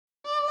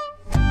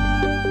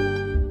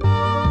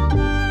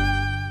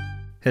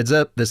Heads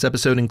up, this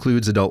episode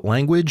includes adult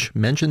language,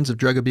 mentions of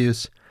drug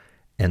abuse,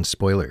 and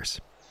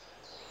spoilers.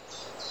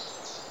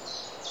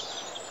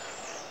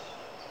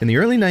 In the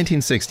early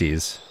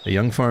 1960s, a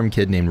young farm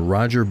kid named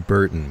Roger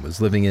Burton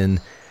was living in,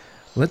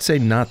 let's say,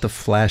 not the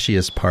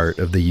flashiest part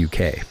of the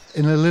UK.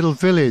 In a little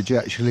village,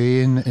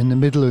 actually, in the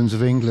Midlands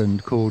of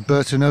England called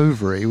Burton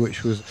Overy,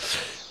 which was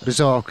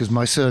bizarre because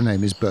my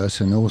surname is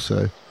Burton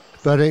also.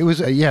 But it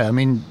was,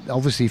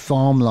 obviously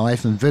farm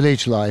life and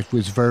village life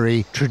was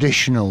very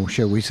traditional,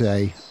 shall we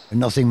say.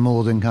 Nothing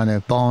more than kind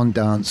of barn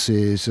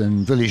dances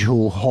and village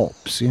hall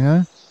hops, you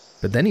know?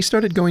 But then he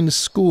started going to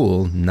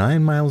school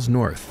 9 miles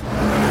north,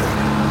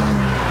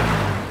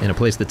 in a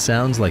place that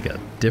sounds like a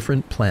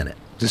different planet.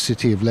 The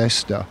city of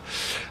Leicester.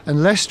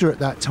 And Leicester at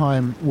that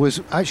time was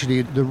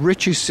actually the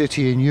richest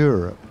city in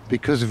Europe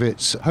because of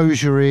its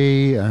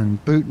hosiery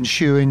and boot and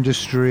shoe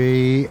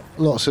industry.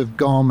 Lots of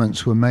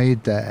garments were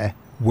made there.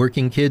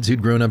 Working kids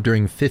who'd grown up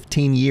during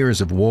 15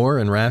 years of war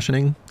and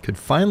rationing could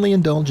finally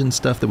indulge in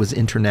stuff that was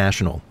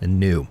international and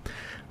new.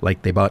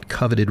 Like they bought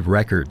coveted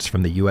records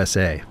from the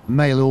USA.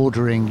 Mail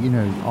ordering,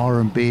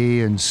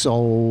 R&B and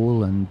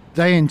soul. And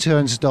they in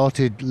turn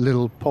started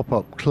little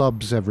pop-up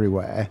clubs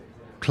everywhere.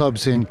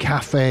 Clubs in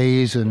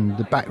cafes and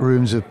the back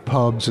rooms of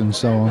pubs and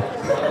so on.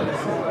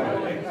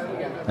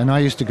 And I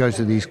used to go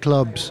to these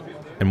clubs.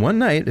 And one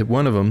night at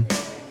one of them,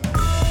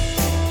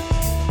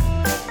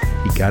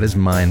 he got his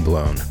mind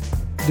blown.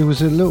 There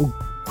was a little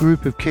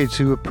group of kids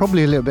who were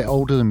probably a little bit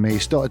older than me,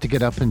 started to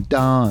get up and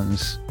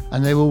dance.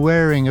 And they were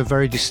wearing a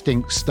very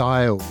distinct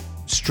style.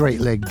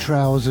 Straight-leg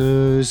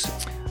trousers,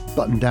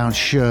 button-down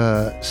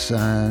shirts,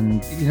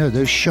 and,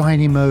 those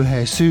shiny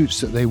mohair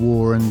suits that they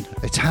wore, and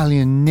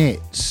Italian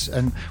knits,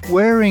 and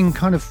wearing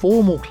kind of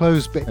formal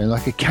clothes, but in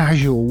like a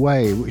casual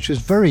way, which was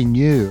very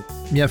new.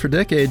 Yeah, for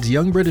decades,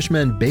 young British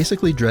men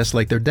basically dressed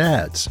like their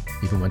dads,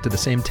 even went to the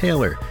same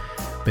tailor.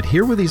 But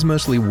here were these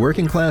mostly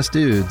working-class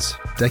dudes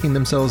decking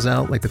themselves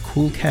out like the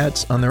cool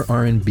cats on their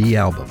R&B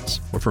albums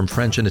or from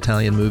French and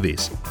Italian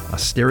movies.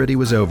 Austerity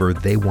was over,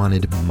 they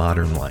wanted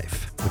modern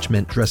life, which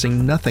meant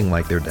dressing nothing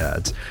like their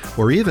dads,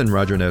 or even,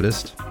 Roger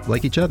noticed,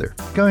 like each other.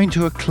 Going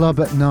to a club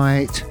at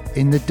night,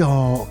 in the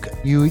dark,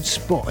 you would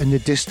spot in the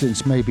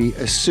distance maybe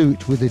a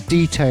suit with a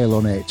detail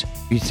on it.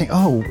 You'd think,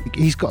 oh,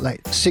 he's got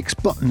like 6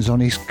 buttons on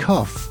his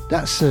cuff.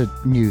 That's a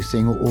new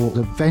thing. Or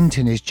the vent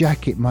in his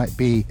jacket might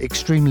be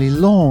extremely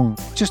long.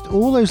 Just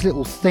all those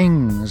little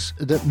things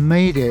that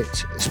made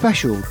it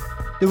special.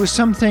 There was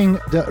something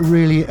that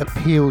really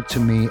appealed to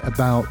me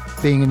about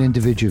being an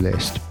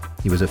individualist.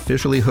 He was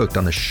officially hooked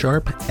on the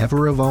sharp,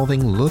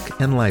 ever-evolving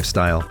look and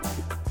lifestyle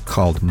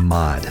called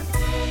mod.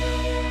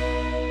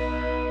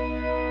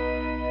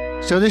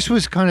 So this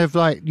was kind of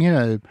like,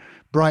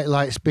 bright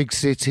lights, big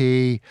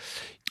city.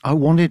 I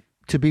wanted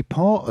to be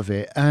part of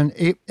it, and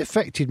it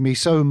affected me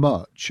so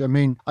much. I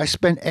mean, I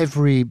spent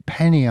every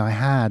penny I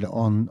had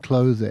on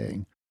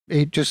clothing.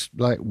 It just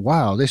like,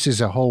 wow, this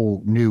is a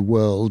whole new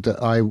world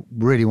that I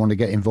really want to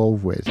get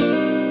involved with.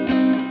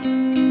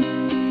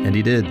 And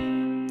he did.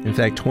 In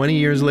fact, 20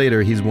 years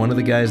later, he's one of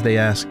the guys they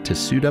asked to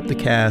suit up the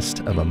cast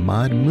of a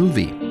mod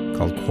movie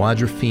called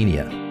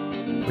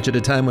QUADROPHENIA, which at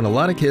a time when a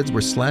lot of kids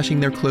were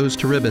slashing their clothes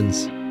to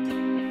ribbons,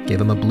 gave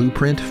them a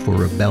blueprint for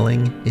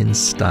rebelling in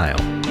style.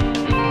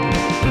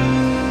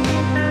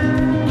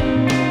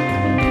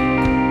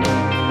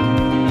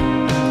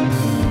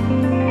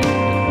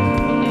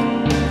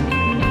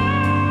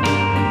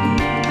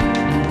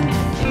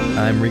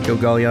 I'm Rico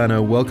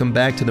Galliano. Welcome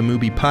back to the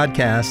Movie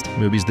Podcast.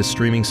 Movie's the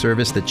streaming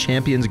service that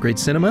champions great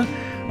cinema.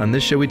 On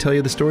this show, we tell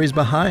you the stories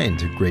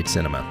behind great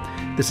cinema.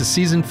 This is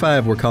Season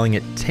 5. We're calling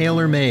it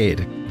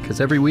Tailor-Made, because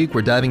every week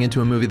we're diving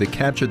into a movie that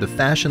captured the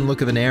fashion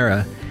look of an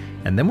era,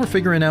 and then we're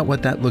figuring out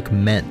what that look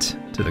meant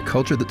to the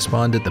culture that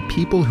spawned it, the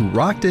people who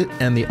rocked it,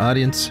 and the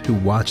audience who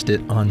watched it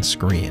on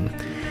screen.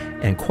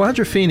 And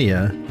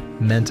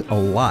QUADROPHENIA meant a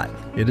lot.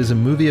 It is a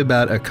movie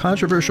about a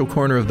controversial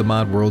corner of the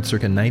mod world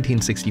circa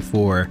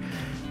 1964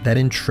 that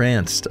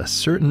entranced a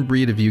certain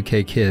breed of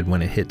UK kid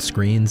when it hit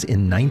screens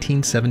in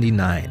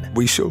 1979.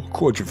 We saw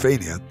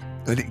QUADROPHENIA,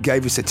 and it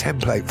gave us a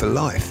template for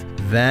life.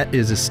 That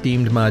is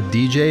esteemed mod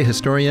DJ,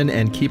 historian,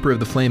 and keeper of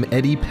the flame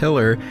Eddie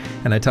Pillar,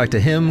 and I talked to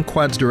him,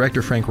 Quad's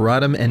director Frank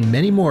Rodham, and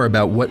many more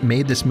about what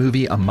made this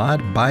movie a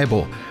mod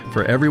Bible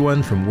for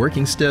everyone from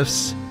working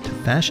stiffs to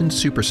fashion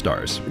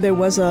superstars. There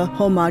was a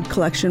home mod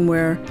collection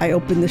where I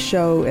opened the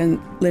show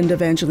and Linda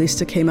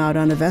Evangelista came out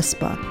on a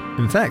Vespa.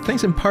 In fact,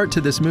 thanks in part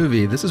to this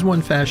movie, this is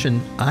one fashion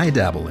I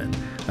dabble in.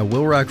 I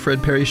will rock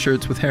Fred Perry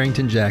shirts with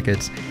Harrington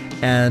jackets,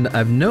 and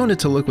I've known it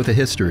to look with a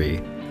history,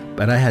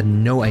 but I had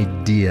no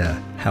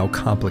idea how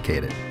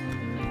complicated.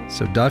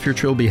 So doff your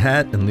trilby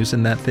hat and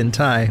loosen that thin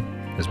tie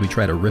as we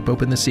try to rip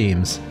open the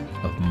seams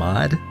of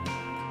mod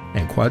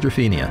and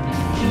QUADROPHENIA.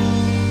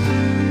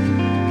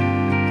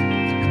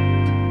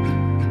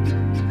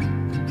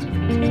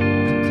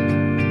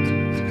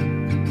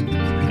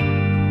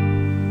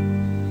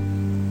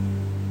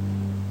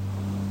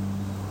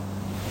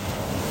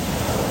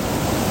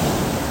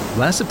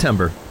 Last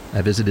September,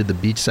 I visited the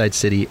beachside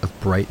city of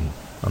Brighton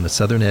on the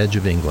southern edge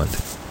of England.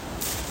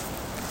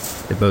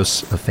 It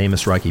boasts a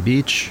famous rocky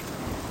beach,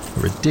 a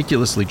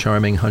ridiculously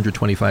charming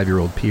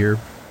 125-year-old pier,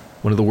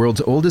 one of the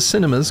world's oldest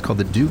cinemas called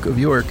the Duke of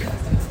York.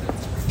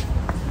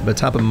 But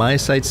top of my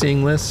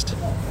sightseeing list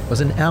was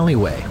an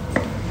alleyway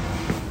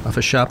off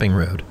a shopping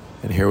road.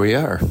 And here we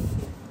are.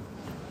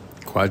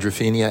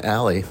 Quadrophenia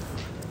Alley.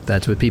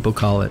 That's what people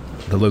call it.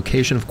 The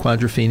location of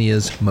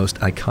Quadrophenia's most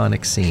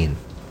iconic scene,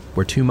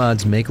 where two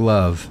mods make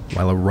love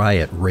while a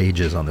riot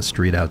rages on the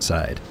street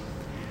outside.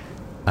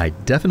 I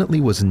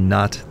definitely was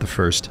not the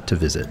first to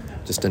visit.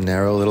 Just a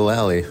narrow little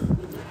alley.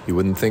 You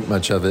wouldn't think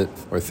much of it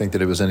or think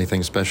that it was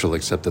anything special,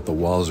 except that the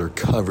walls are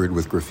covered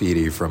with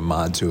graffiti from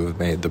mods who have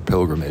made the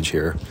pilgrimage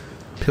here.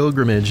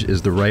 Pilgrimage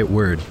is the right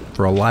word.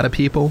 For a lot of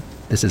people,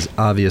 this is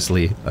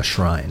obviously a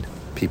shrine.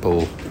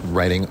 People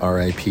writing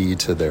RIP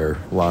to their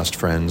lost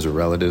friends or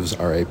relatives,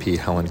 RIP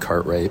Helen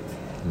Cartwright,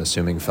 I'm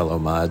assuming fellow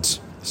mods.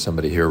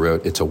 Somebody here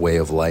wrote, "It's a way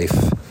of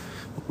life,"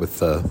 with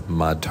the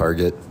mod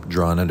target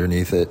drawn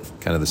underneath it,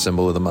 kind of the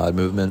symbol of the mod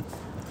movement.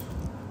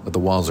 But the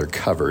walls are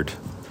covered.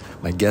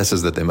 My guess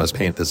is that they must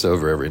paint this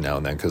over every now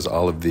and then, because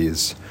all of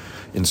these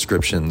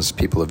inscriptions,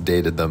 people have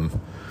dated them,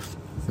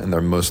 and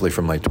they're mostly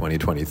from like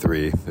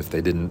 2023. If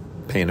they didn't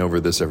paint over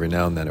this every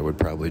now and then, it would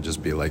probably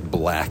just be like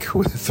black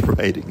with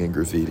writing and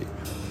graffiti.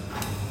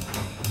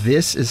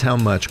 This is how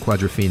much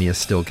Quadrophenia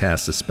still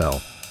casts a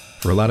spell.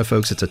 For a lot of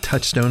folks, it's a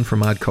touchstone for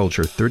mod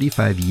culture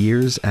 35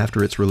 years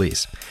after its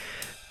release.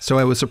 So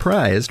I was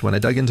surprised when I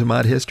dug into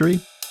mod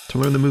history to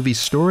learn the movie's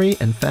story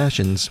and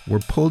fashions were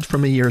pulled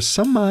from a year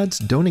some mods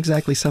don't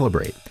exactly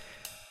celebrate,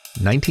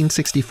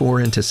 1964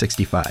 into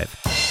 65.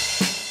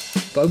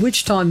 By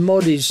which time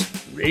mod is,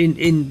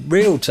 in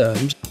real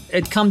terms,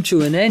 had come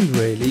to an end,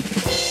 really.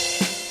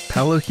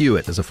 Paolo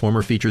Hewitt is a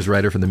former features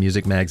writer for the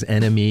music mags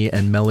NME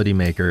and Melody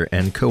Maker,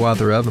 and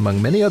co-author of,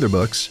 among many other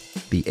books,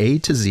 The A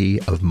to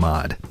Z of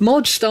Mod.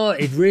 Mod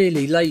started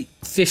really late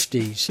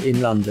 50s in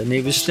London.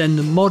 It was then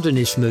the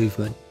modernist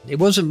movement. It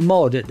wasn't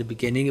mod at the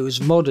beginning, it was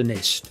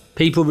modernist.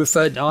 People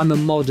referred, I'm a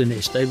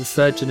modernist. They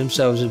referred to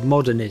themselves as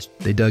modernist.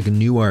 They dug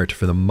new art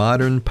for the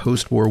modern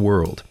post-war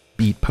world.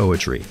 Beat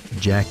poetry,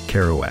 Jack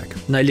Kerouac.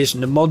 And they listened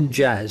to modern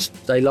jazz.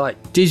 They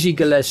liked Dizzy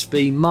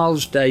Gillespie,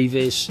 Miles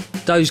Davis,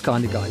 those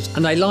kind of guys.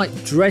 And they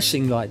liked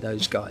dressing like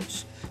those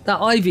guys.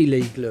 That Ivy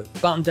League look,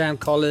 button-down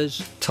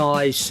collars,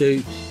 ties,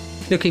 suits,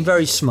 looking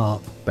very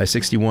smart. By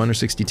 61 or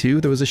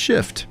 62, there was a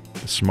shift.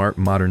 The smart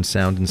modern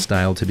sound and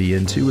style to be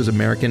into was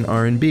American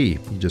R&B.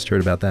 You just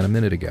heard about that a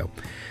minute ago.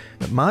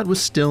 But mod was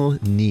still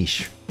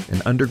niche,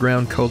 an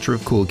underground culture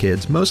of cool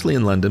kids, mostly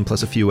in London,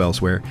 plus a few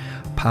elsewhere,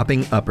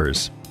 popping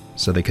uppers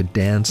so they could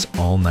dance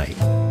all night.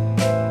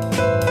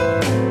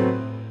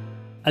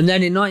 And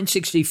then in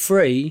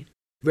 1963,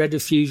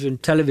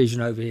 Rediffusion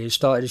Television over here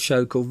started a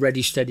show called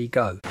Ready, Steady,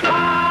 Go.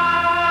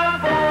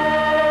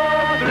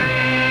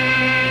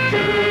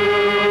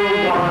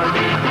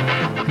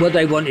 What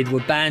they wanted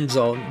were bands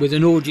on with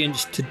an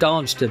audience to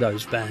dance to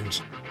those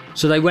bands.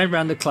 So they went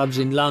round the clubs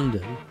in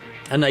London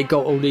and they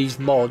got all these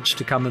mods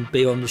to come and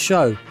be on the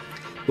show.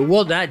 But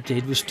what that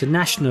did was to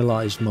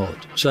nationalise mod,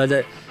 so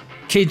that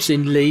kids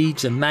in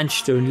Leeds and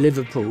Manchester and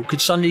Liverpool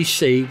could suddenly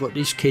see what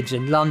these kids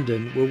in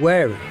London were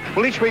wearing.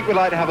 Well, each week we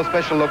like to have a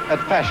special look at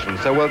fashion,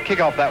 so we'll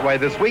kick off that way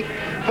this week.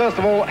 First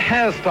of all,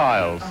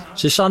 hairstyles.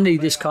 So suddenly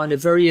this kind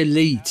of very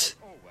elite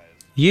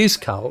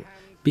youth cult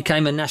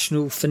became a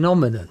national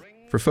phenomenon.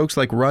 For folks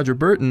like Roger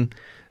Burton,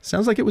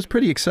 sounds like it was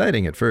pretty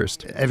exciting at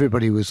first.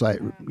 Everybody was like,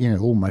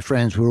 all my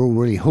friends were all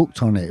really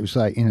hooked on it. It was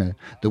like,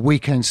 the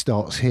weekend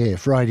starts here,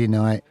 Friday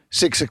night,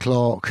 6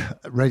 o'clock,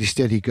 Ready,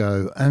 Steady,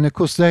 Go. And of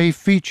course, they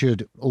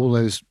featured all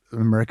those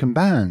American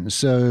bands.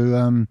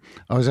 So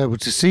I was able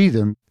to see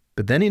them.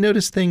 But then he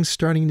noticed things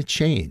starting to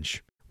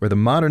change. Where the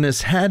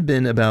modernists had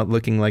been about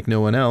looking like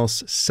no one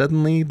else,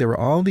 suddenly there were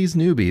all these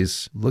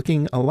newbies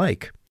looking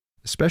alike,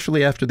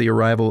 especially after the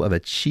arrival of a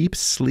cheap,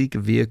 sleek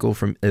vehicle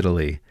from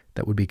Italy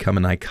that would become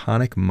an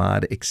iconic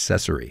mod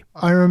accessory.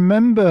 I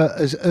remember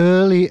as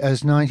early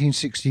as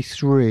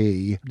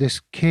 1963, this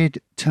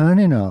kid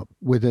turning up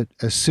with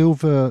a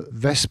silver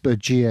Vespa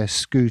GS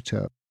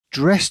scooter,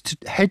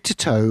 dressed head to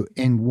toe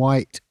in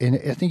white.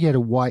 I think he had a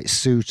white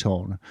suit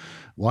on,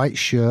 white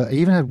shirt,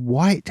 even had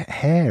white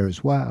hair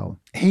as well.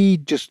 He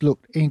just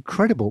looked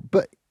incredible,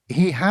 but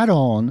he had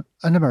on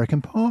an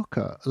American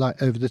Parker, like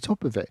over the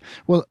top of it.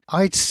 Well,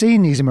 I'd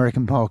seen these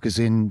American Parkers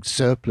in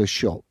surplus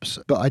shops,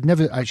 but I'd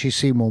never actually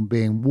seen one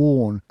being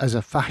worn as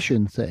a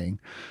fashion thing.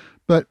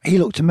 But he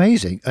looked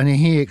amazing, and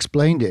he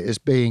explained it as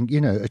being,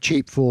 a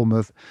cheap form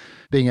of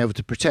being able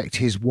to protect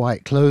his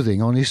white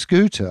clothing on his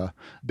scooter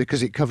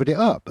because it covered it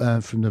up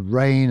from the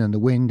rain and the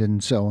wind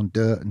and so on,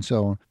 dirt and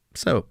so on.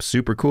 So,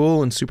 super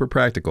cool and super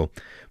practical.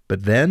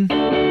 But then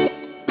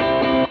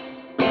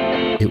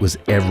it was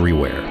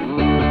everywhere.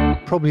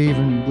 Probably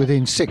even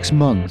within 6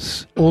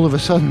 months, all of a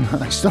sudden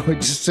I started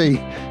to see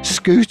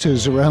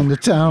scooters around the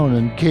town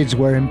and kids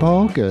wearing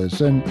Parkers,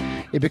 and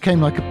it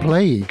became like a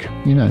plague,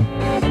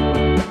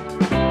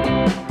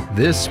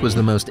 This was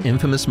the most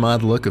infamous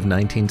mod look of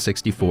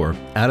 1964,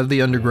 out of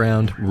the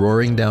underground,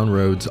 roaring down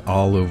roads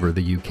all over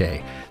the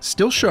UK.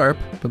 Still sharp,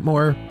 but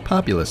more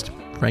populist.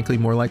 Frankly,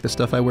 more like the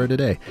stuff I wear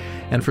today.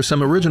 And for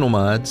some original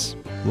mods,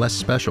 less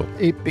special.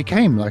 It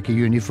became like a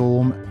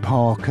uniform,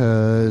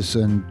 parkas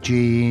and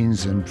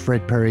jeans and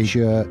Fred Perry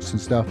shirts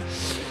and stuff.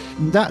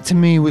 That to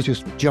me was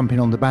just jumping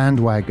on the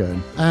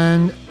bandwagon.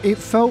 And it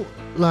felt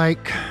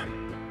like,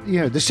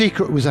 the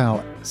secret was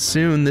out.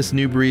 Soon, this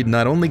new breed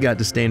not only got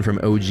disdain from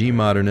OG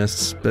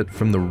modernists, but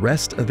from the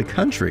rest of the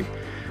country.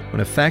 When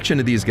a faction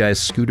of these guys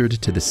scootered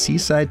to the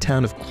seaside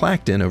town of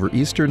Clacton over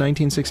Easter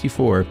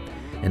 1964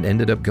 and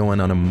ended up going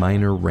on a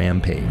minor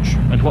rampage.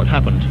 And what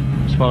happened,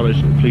 as far as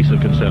the police are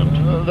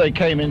concerned? They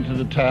came into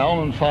the town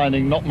and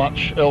finding not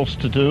much else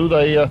to do,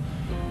 they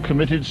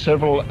committed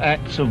several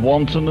acts of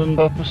wanton and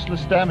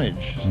purposeless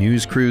damage.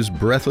 News crews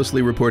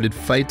breathlessly reported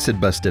fights had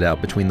busted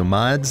out between the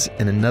mods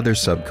and another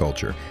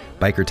subculture,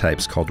 biker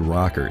types called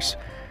rockers.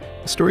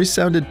 The stories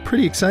sounded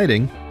pretty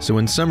exciting, so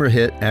when summer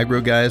hit,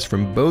 aggro guys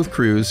from both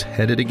crews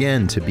headed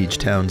again to beach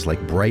towns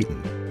like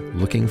Brighton,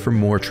 looking for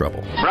more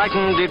trouble.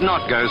 Brighton did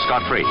not go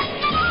scot-free.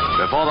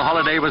 Before the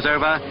holiday was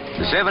over,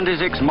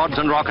 76 mods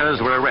and rockers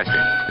were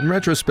arrested. In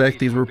retrospect,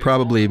 these were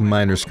probably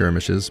minor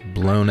skirmishes,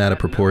 blown out of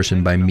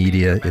proportion by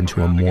media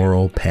into a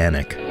moral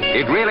panic.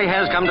 It really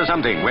has come to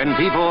something when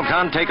people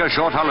can't take a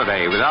short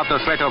holiday without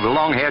the threat of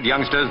long-haired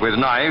youngsters with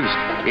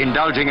knives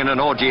indulging in an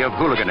orgy of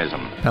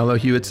hooliganism. Paolo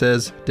Hewitt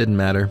says, didn't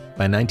matter.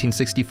 By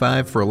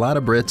 1965, for a lot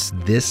of Brits,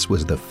 this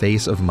was the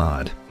face of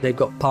mod. They've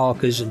got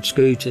parkas and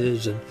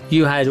scooters, and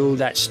you had all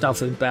that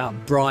stuff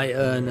about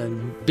Brighton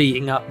and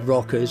beating up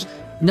rockers.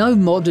 No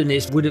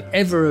modernist would have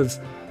ever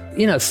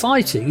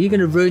fighting, you're going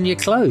to ruin your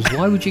clothes.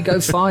 Why would you go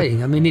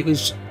fighting? I mean,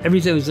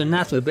 everything was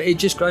anathema, but it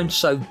just grown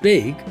so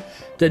big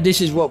that this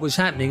is what was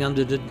happening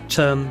under the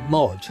term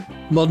mod.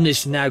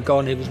 Modernist now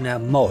gone, it was now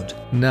mod.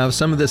 Now, if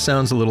some of this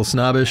sounds a little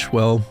snobbish,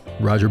 well,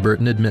 Roger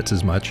Burton admits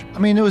as much. I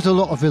mean, there was a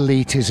lot of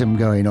elitism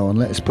going on,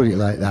 let's put it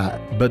like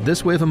that. But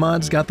this wave of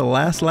mods got the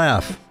last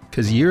laugh,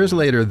 because years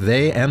later,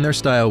 they and their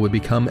style would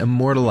become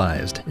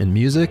immortalized in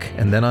music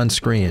and then on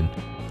screen,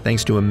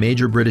 thanks to a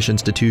major British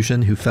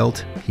institution who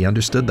felt he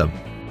understood them.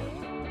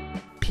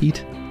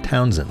 Pete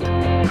Townsend.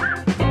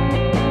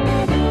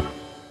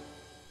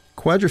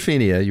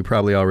 Quadrophenia, you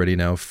probably already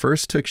know,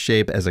 first took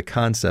shape as a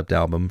concept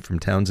album from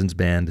Townsend's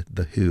band,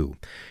 The Who.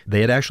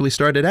 They had actually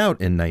started out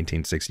in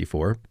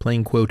 1964,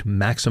 playing, quote,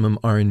 maximum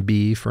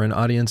R&B for an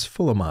audience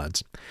full of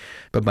mods.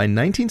 But by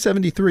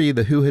 1973,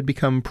 The Who had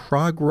become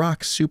prog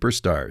rock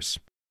superstars,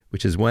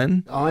 which is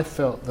when I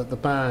felt that the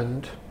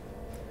band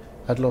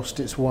had lost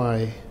its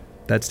way.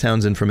 That's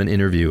Townsend from an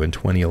interview in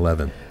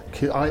 2011.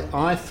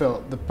 I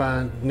felt the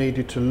band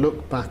needed to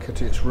look back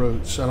at its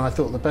roots, and I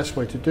thought the best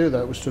way to do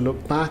that was to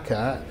look back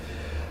at,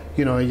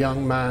 a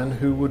young man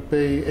who would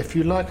be, if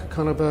you like, a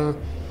kind of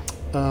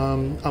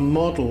a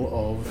model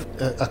of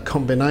a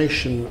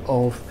combination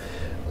of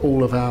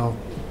all of our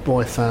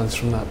boy fans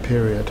from that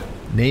period.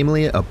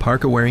 Namely, a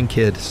parka-wearing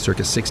kid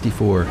circa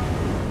 64,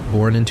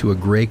 born into a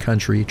gray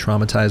country,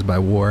 traumatized by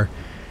war,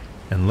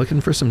 and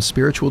looking for some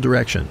spiritual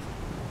direction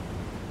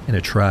in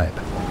a tribe.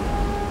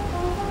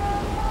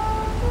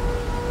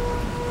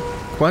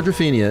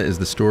 Quadrophenia is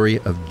the story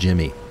of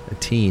Jimmy, a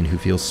teen who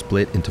feels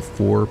split into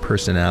 4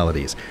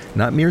 personalities.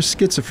 Not mere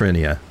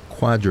schizophrenia,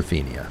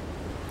 quadrophenia.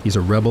 He's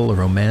a rebel, a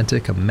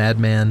romantic, a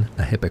madman,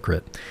 a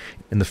hypocrite.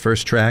 In the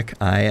first track,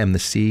 I Am the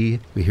Sea,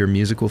 we hear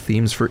musical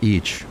themes for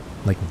each,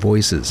 like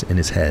voices in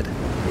his head.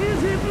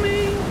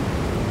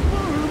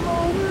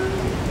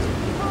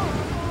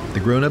 The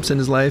grown-ups in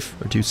his life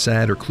are too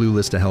sad or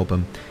clueless to help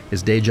him.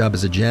 His day job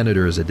as a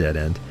janitor is a dead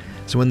end.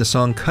 So when the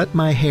song Cut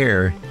My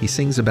Hair, he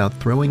sings about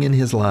throwing in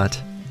his lot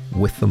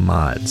with the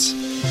mods.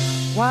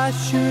 Why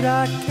should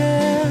I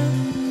care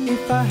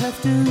if I have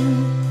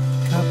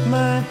to cut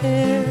my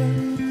hair?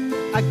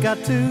 I got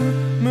to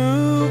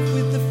move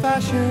with the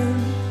fashion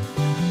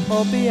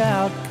or be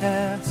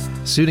outcast.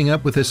 Suiting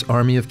up with this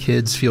army of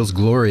kids feels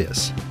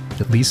glorious,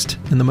 at least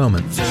in the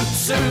moment.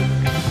 Suit,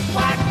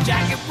 white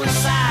jacket with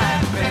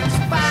side bends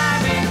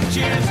 5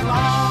 inches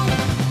long.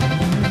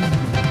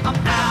 I'm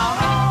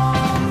out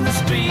on the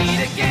street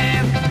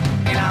again,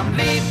 and I'm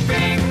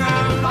leaping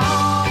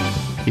along.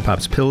 He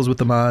pops pills with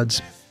the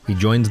mods. He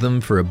joins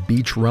them for a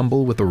beach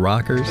rumble with the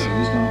rockers.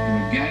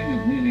 A gang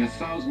of nearly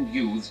 1,000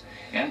 youths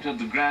entered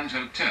the Grand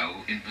Hotel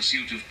in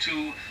pursuit of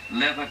 2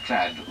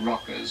 leather-clad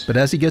rockers. But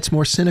as he gets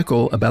more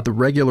cynical about the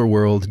regular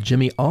world,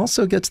 Jimmy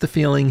also gets the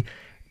feeling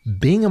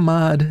being a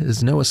mod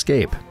is no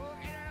escape,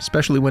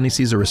 especially when he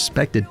sees a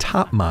respected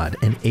top mod,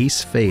 an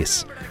ace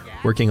face,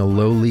 working a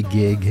lowly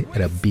gig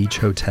at a beach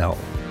hotel.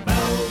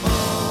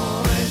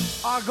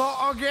 I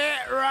gotta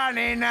get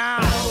running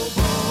now.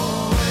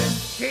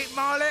 Keep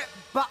my lip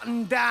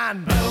buttoned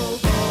down.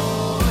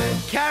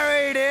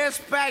 Carry this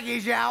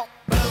baggage out.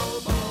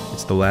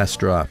 It's the last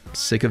straw.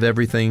 Sick of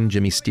everything,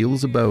 Jimmy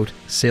steals a boat,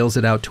 sails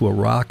it out to a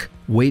rock,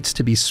 waits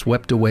to be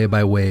swept away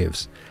by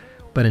waves.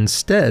 But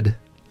instead,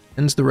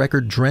 ends the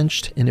record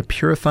drenched in a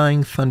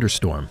purifying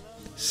thunderstorm,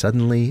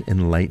 suddenly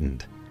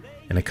enlightened.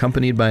 and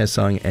accompanied by a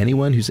song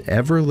anyone who's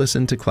ever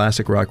listened to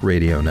classic rock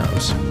radio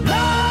knows.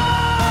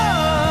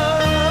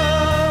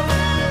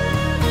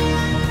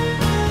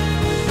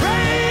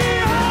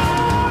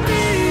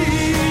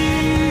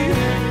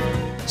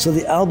 So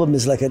the album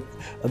is like a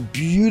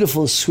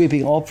beautiful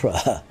sweeping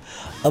opera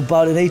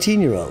about an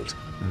 18-year-old.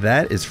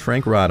 That is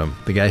Frank Rodham,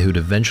 the guy who'd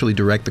eventually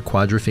direct the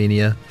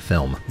QUADROPHENIA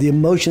film. The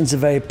emotions are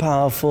very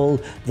powerful.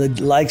 The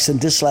likes and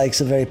dislikes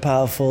are very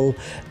powerful.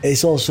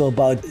 It's also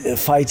about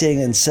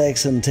fighting and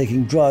sex and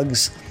taking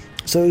drugs.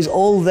 So it was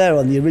all there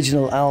on the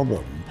original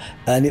album.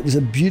 And it was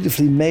a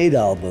beautifully made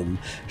album,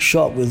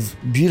 shot with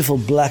beautiful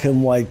black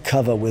and white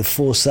cover with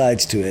 4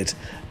 sides to it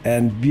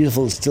and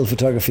beautiful still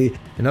photography.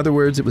 In other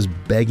words, it was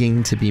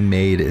begging to be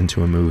made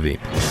into a movie.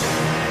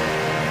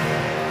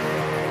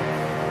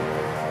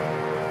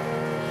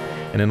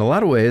 And in a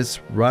lot of ways,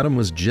 Rodham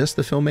was just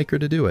the filmmaker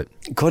to do it.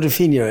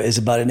 QUADROPHENIA is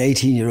about an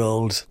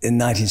 18-year-old in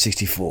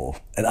 1964,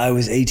 and I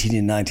was 18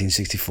 in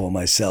 1964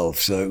 myself,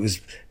 so it was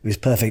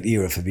perfect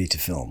era for me to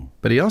film.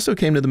 But he also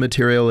came to the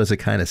material as a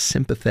kind of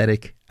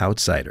sympathetic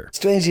outsider.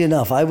 Strangely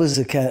enough, I was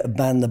a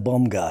ban the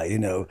bomb guy,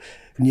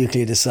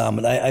 nuclear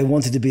disarmament. I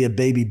wanted to be a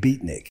baby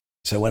beatnik.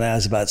 So when I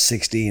was about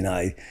 16,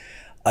 I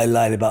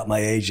lied about my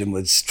age and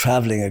was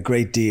traveling a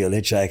great deal,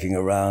 hitchhiking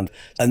around.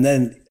 And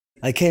then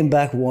I came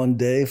back one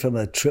day from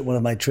one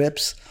of my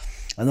trips,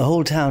 and the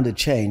whole town had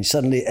changed.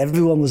 Suddenly,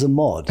 everyone was a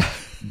mod.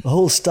 The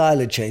whole style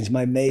had changed.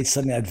 My mates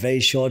suddenly had very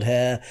short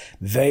hair,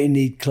 very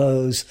neat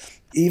clothes.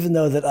 Even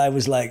though that I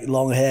was like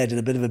long-haired and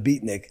a bit of a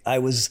beatnik, I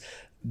was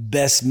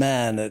best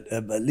man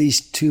at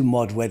least 2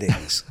 mod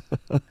weddings.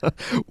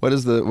 What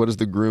does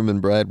the groom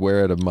and bride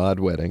wear at a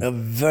mod wedding?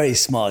 Very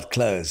smart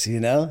clothes,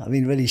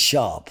 really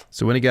sharp.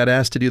 So when he got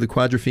asked to do the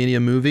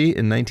QUADROPHENIA movie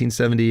in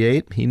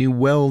 1978, he knew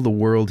well the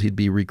world he'd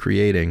be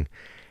recreating.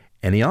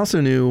 And he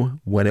also knew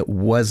what it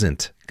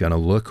wasn't going to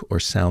look or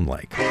sound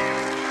like.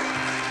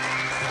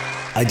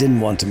 I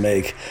didn't want to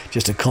make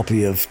just a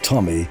copy of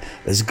Tommy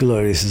as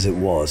glorious as it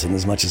was, and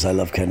as much as I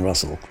love Ken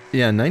Russell.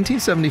 Yeah, in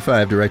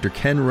 1975, director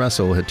Ken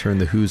Russell had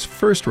turned The Who's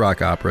first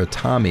rock opera,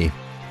 Tommy,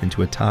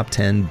 into a top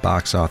 10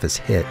 box office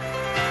hit.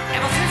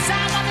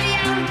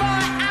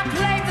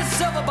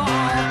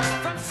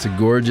 It's a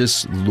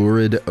gorgeous,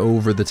 lurid,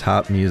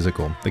 over-the-top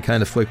musical, the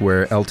kind of flick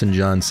where Elton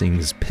John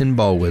sings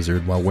Pinball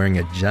Wizard while wearing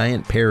a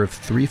giant pair of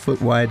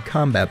 3-foot-wide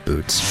combat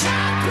boots.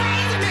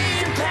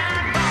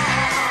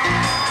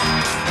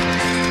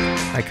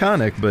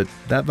 Iconic, but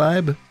that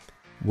vibe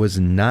was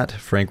not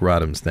Frank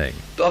Rodham's thing.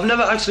 I've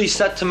never actually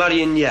said to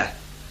Marion yet,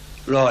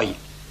 right,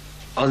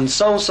 on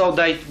so-and-so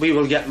date we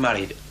will get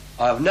married.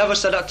 I've never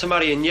said that to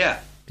Marion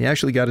yet. He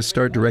actually got to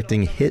start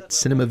directing hit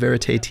cinema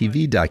verite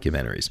TV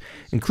documentaries,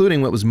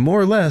 including what was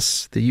more or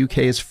less the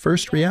UK's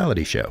first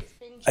reality show.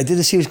 I did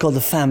a series called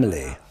The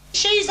Family.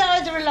 She's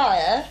either a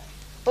liar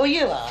or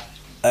you are.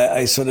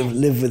 I sort of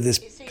live with this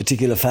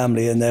particular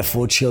family and their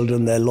 4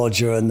 children, their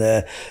lodger and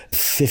their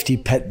 50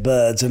 pet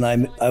birds, and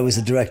I was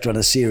the director on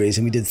a series,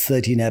 and we did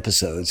 13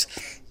 episodes.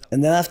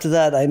 And then after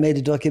that, I made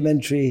a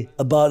documentary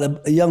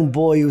about a young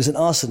boy who was an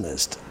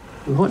arsonist.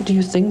 What do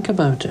you think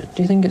about it?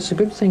 Do you think it's a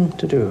good thing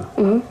to do?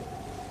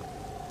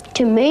 Mm-hmm.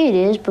 To me it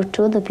is, but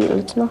to other people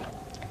it's not.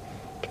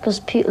 Because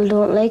people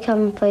don't like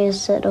having fires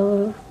set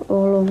all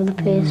over the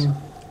place.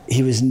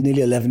 He was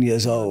nearly 11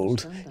 years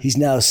old. He's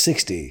now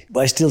 60,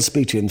 but I still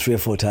speak to him 3 or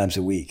 4 times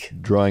a week.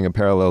 Drawing a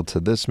parallel to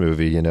this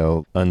movie,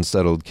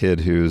 unsettled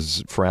kid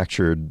who's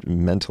fractured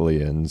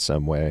mentally in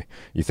some way.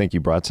 You think you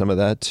brought some of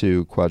that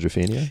to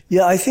QUADROPHENIA?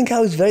 Yeah, I think I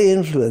was very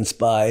influenced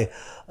by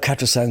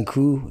Quatre Cents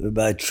Coups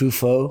by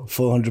Truffaut,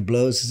 400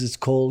 Blows as it's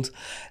called,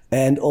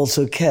 and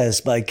also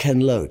Kes by Ken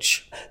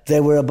Loach. They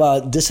were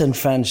about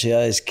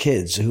disenfranchised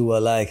kids who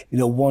were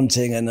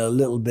wanting and a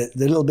little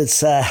bit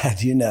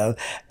sad,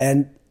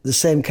 and the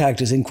same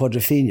characters in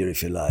QUADROPHENIA,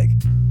 if you like.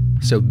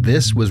 So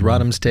this was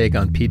Rodham's take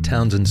on Pete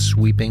Townshend's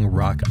sweeping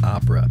rock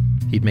opera.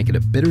 He'd make it a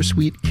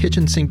bittersweet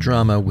kitchen sink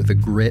drama with the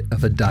grit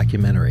of a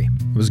documentary.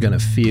 It was going to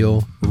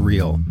feel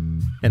real.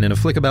 And in a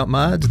flick about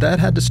mods, that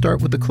had to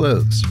start with the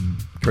clothes.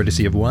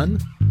 Courtesy of one,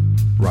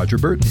 Roger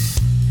Burton.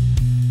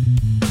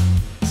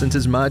 Since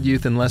his mod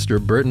youth in Leicester,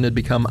 Burton had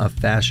become a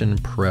fashion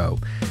pro.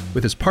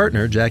 With his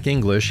partner, Jack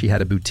English, he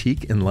had a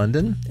boutique in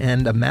London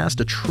and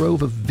amassed a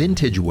trove of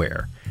vintage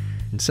wear.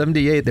 In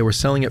 '78, they were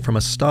selling it from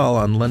a stall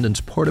on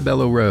London's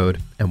Portobello Road,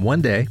 and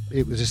one day...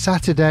 It was a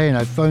Saturday, and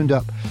I phoned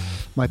up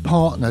my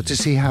partner to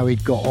see how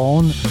he'd got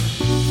on.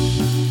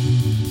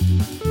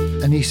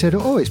 And he said,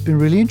 it's been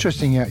really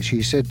interesting, actually.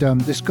 He said,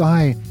 this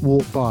guy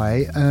walked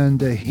by, and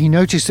he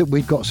noticed that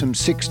we'd got some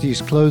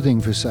 60s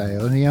clothing for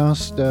sale, and he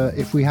asked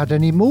if we had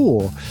any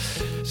more.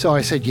 So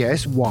I said,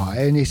 yes, why?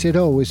 And he said,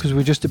 it's because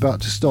we're just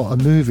about to start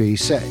a movie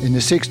set in the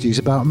 60s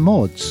about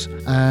mods,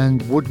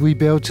 and would we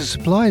be able to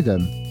supply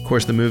them? Of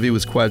course, the movie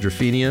was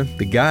QUADROPHENIA.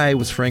 The guy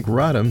was Frank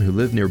Rodham, who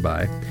lived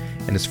nearby.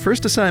 And his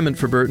first assignment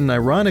for Burton,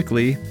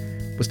 ironically,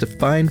 was to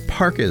find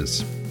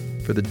parkas.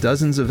 for the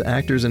dozens of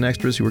actors and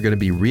extras who were going to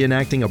be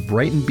reenacting a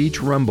Brighton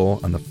Beach rumble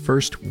on the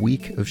first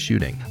week of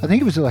shooting. I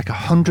think it was like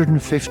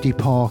 150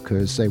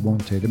 parkas they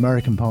wanted,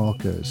 American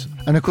parkas.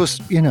 And of course,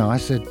 I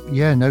said,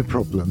 yeah, no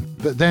problem.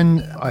 But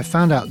then I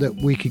found out that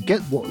we could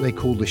get what they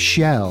call the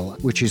shell,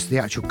 which is the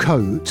actual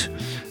coat,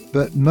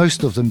 but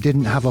most of them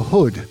didn't have a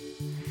hood.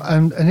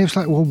 And it was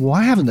like, well,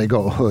 why haven't they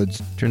got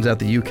hoods? Turns out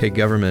the UK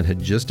government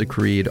had just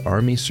decreed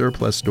army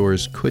surplus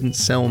stores couldn't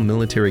sell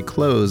military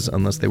clothes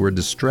unless they were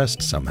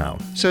distressed somehow.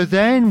 So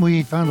then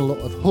we found a lot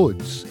of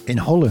hoods in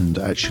Holland,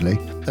 actually.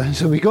 And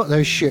so we got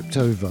those shipped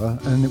over,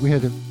 and we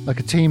had a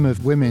team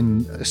of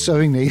women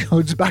sewing these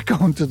hoods back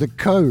onto the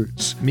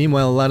coats.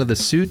 Meanwhile, a lot of the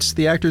suits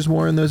the actors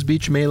wore in those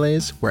beach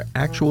melees were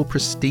actual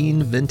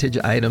pristine vintage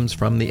items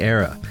from the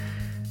era.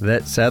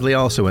 That sadly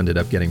also ended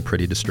up getting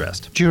pretty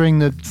distressed. During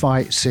the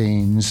fight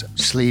scenes,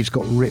 sleeves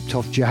got ripped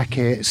off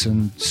jackets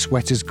and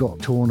sweaters got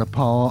torn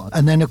apart.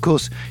 And then, of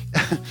course,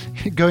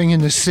 going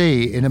in the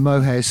sea in a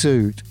mohair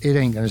suit, it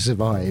ain't going to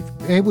survive.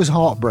 It was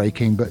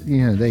heartbreaking, but,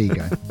 there you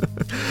go.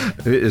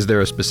 Is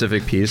there a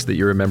specific piece that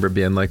you remember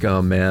being like,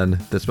 oh man,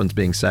 this one's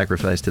being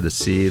sacrificed to the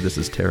sea, this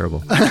is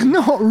terrible?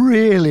 Not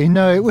really,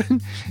 no. It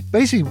wasn't.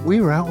 Basically,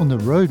 we were out on the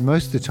road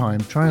most of the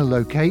time trying to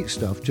locate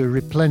stuff to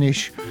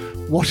replenish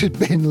what had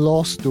been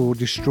lost or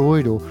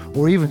destroyed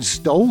or even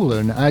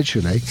stolen,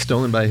 actually.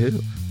 Stolen by who?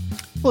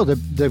 Well,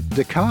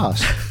 the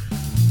cast.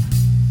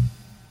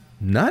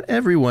 Not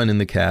everyone in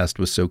the cast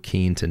was so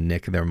keen to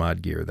nick their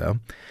mod gear, though.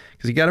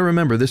 Because you got to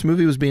remember, this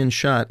movie was being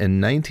shot in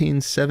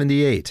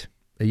 1978.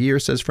 A year,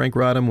 says Frank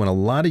Rodham, when a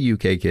lot of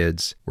UK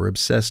kids were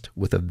obsessed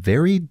with a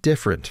very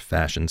different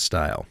fashion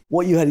style.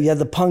 What you had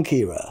the punk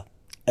era,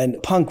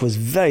 and punk was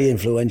very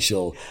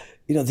influential.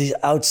 These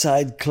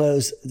outside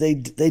clothes, they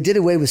did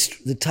away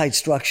with the tight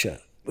structure.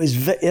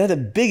 It had a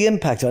big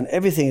impact on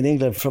everything in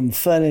England, from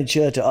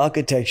furniture to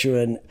architecture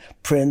and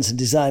prints and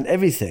design,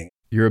 everything.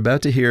 You're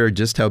about to hear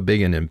just how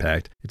big an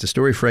impact. It's a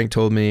story Frank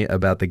told me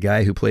about the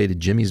guy who played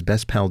Jimmy's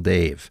best pal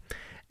Dave,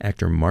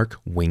 actor Mark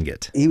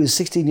Wingett. He was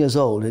 16 years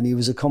old and he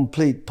was a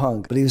complete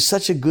punk, but he was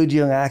such a good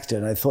young actor,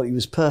 and I thought he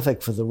was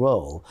perfect for the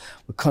role.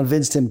 We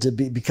convinced him to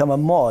become a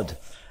mod.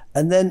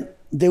 And then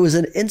there was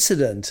an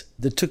incident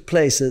that took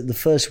place at the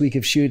first week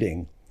of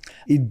shooting.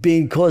 He'd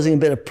been causing a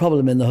bit of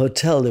problem in the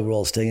hotel they were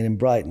all staying in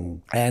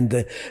Brighton. And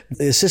the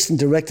assistant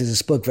directors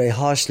spoke very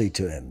harshly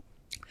to him.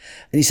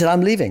 And he said,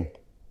 I'm leaving.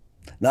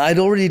 Now, I'd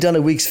already done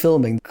a week's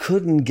filming,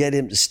 couldn't get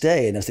him to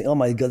stay. And I was thinking, oh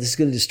my God, this is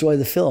going to destroy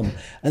the film.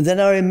 And then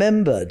I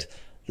remembered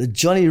that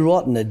Johnny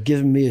Rotten had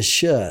given me a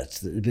shirt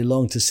that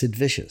belonged to Sid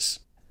Vicious.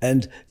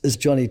 And as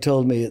Johnny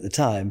told me at the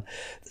time,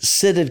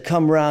 Sid had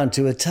come round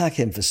to attack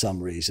him for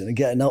some reason and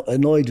get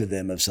annoyed with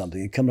him of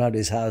something. He'd come round to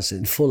his house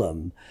in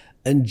Fulham,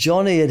 and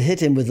Johnny had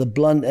hit him with the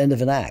blunt end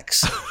of an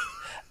axe.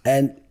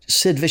 And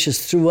Sid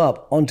Vicious threw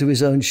up onto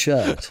his own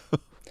shirt.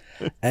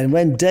 And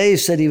when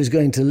Dave said he was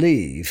going to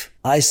leave,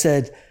 I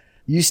said,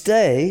 you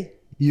stay,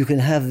 you can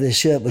have this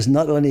shirt. Was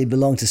not only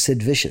belong to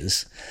Sid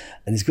Vicious,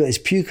 and he's got his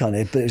puke on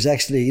it, but it was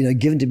actually,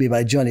 given to me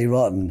by Johnny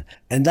Rotten.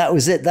 And that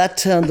was it. That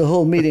turned the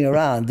whole meeting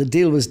around. The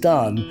deal was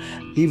done.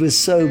 He was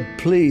so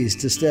pleased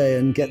to stay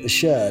and get the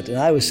shirt, and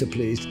I was so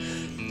pleased.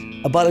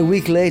 About a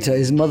week later,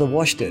 his mother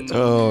washed it.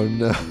 Oh,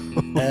 no.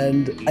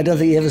 And I don't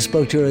think he ever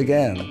spoke to her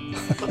again.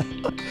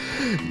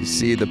 You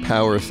see the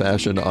power of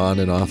fashion on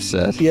and off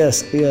set.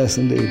 Yes,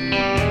 indeed.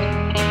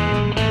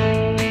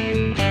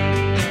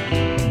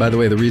 By the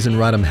way, the reason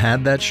Rodham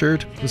had that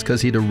shirt was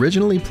because he'd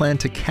originally planned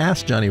to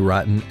cast Johnny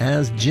Rotten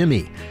as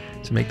Jimmy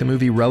to make the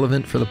movie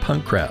relevant for the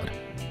punk crowd.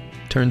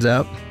 Turns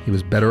out he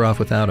was better off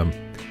without him,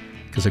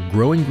 because a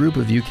growing group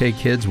of UK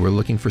kids were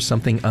looking for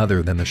something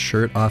other than the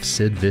shirt off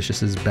Sid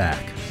Vicious's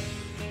back.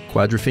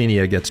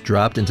 Quadrophenia gets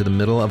dropped into the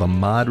middle of a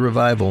mod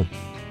revival.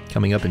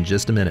 Coming up in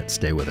just a minute.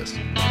 Stay with us.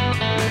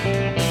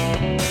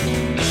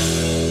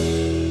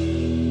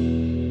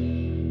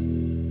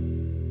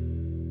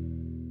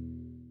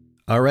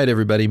 All right,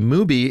 everybody.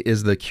 Mubi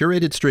is the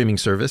curated streaming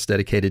service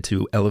dedicated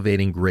to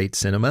elevating great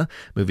cinema.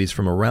 Movies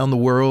from around the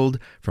world,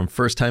 from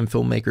first-time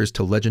filmmakers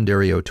to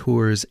legendary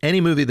auteurs.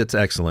 Any movie that's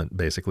excellent,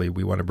 basically,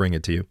 we want to bring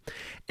it to you.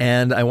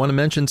 And I want to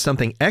mention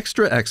something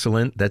extra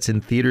excellent that's in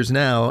theaters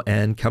now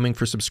and coming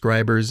for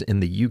subscribers in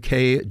the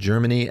UK,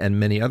 Germany, and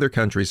many other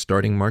countries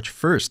starting March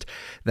 1st.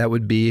 That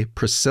would be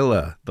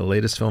Priscilla, the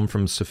latest film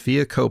from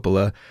Sofia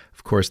Coppola,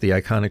 of course, the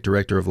iconic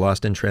director of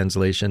Lost in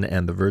Translation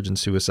and The Virgin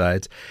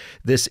Suicides.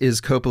 This is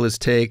Coppola's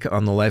take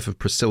on the life of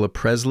Priscilla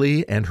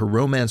Presley and her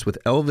romance with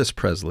Elvis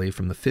Presley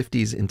from the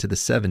 50s into the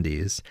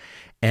 70s.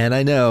 And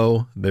I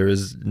know there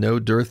is no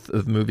dearth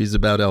of movies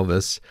about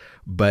Elvis,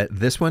 but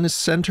this one is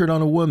centered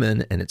on a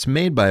woman and it's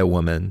made by a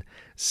woman.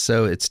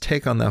 So its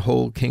take on the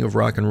whole King of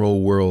Rock and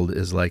Roll world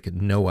is like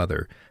no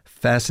other.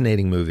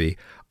 Fascinating movie.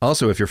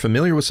 Also, if you're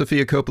familiar with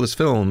Sofia Coppola's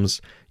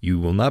films, you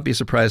will not be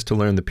surprised to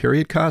learn the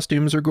period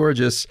costumes are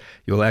gorgeous.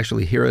 You'll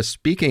actually hear us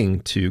speaking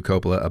to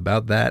Coppola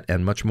about that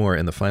and much more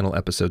in the final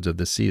episodes of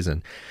this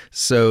season.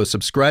 So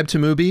subscribe to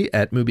Mubi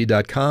at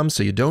Mubi.com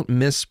so you don't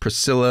miss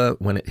Priscilla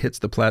when it hits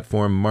the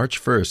platform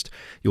March 1st.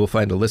 You will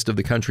find a list of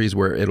the countries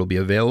where it'll be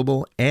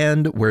available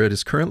and where it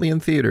is currently in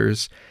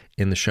theaters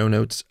in the show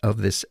notes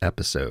of this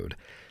episode.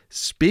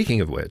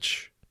 Speaking of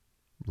which,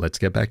 let's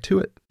get back to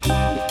it.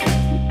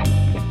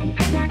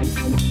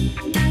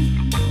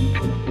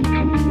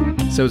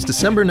 So it's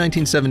December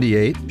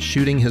 1978,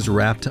 shooting has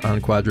wrapped on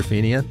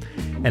Quadrophenia,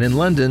 and in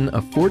London,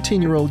 a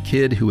 14-year-old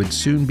kid who would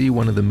soon be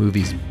one of the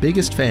movie's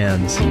biggest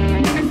fans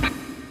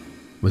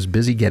was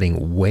busy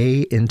getting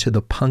way into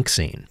the punk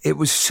scene. It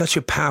was such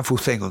a powerful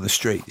thing on the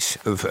streets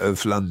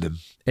of London.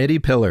 Eddie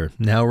Piller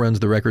now runs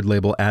the record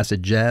label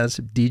Acid Jazz,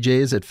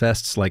 DJs at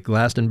fests like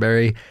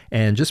Glastonbury,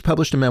 and just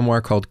published a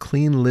memoir called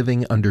Clean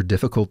Living Under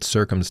Difficult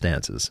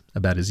Circumstances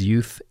about his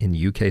youth in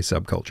UK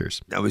subcultures.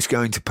 I was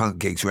going to punk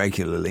gigs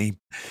regularly.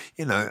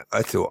 You know,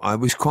 I thought I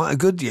was quite a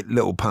good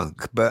little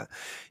punk, but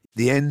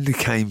the end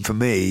came for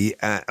me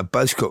at a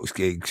Buzzcocks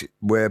gigs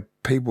where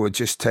people were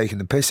just taking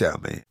the piss out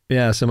of me.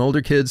 Yeah, some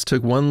older kids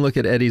took one look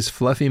at Eddie's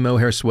fluffy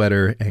mohair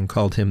sweater and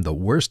called him the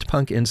worst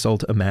punk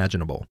insult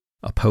imaginable.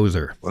 A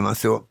poser. Well, I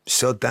thought,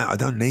 sod that, I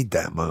don't need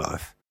that in my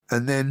life.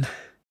 And then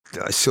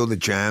I saw the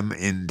Jam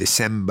in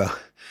December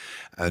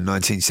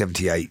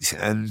 1978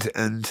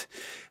 and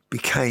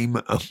became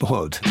a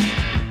mod.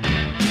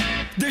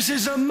 This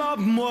is a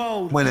modern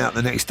world. Went out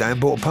the next day and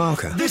bought a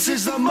Parker. This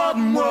is the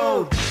modern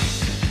world.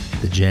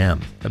 The Jam,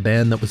 a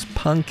band that was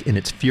punk in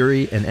its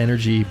fury and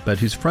energy, but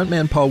whose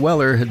frontman Paul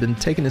Weller had been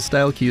taking his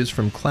style cues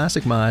from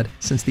classic mod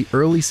since the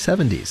early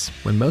 70s,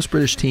 when most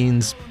British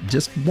teens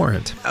just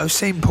weren't. I've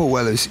seen Paul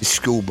Weller's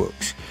school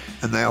books,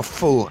 and they are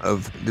full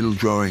of little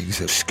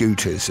drawings of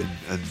scooters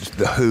and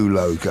the Who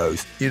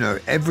logos. You know,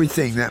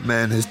 everything that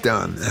man has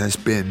done has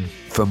been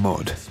for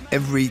mod.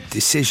 Every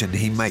decision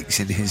he makes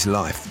in his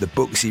life, the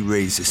books he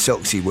reads, the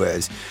socks he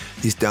wears,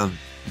 is done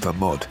for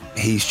mod.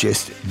 He's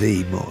just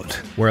the mod.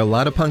 Where a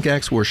lot of punk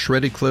acts wore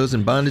shredded clothes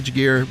and bondage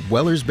gear,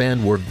 Weller's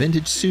band wore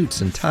vintage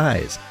suits and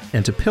ties.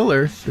 And to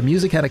Piller, the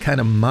music had a kind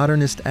of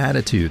modernist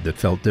attitude that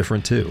felt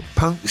different too.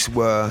 Punks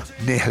were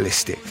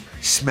nihilistic.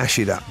 Smash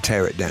it up,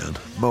 tear it down.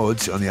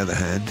 Mods, on the other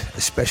hand,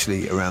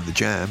 especially around the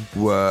Jam,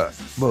 were,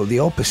 well, the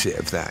opposite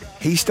of that.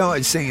 He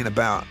started singing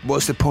about,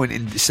 what's the point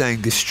in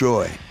saying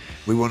destroy?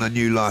 We want a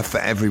new life for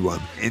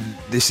everyone.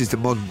 This is the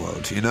modern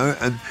world, you know?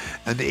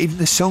 And even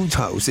the song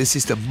titles, this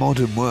is the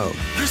modern world.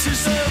 This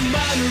is the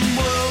modern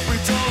world. We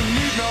don't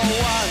need no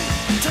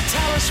one to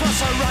tell us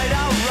what's right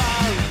or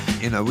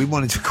wrong. You know, we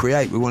wanted to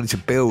create, we wanted to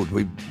build,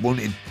 we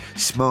wanted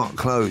smart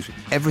clothes.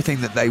 Everything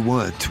that they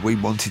weren't, we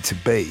wanted to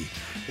be.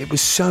 It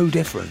was so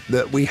different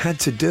that we had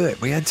to do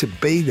it. We had to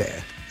be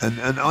there. And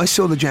I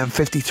saw the Jam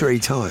 53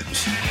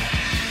 times.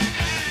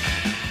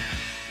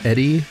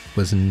 Eddie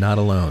was not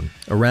alone.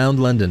 Around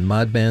London,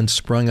 mod bands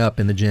sprung up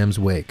in the Jam's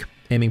wake,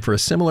 aiming for a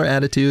similar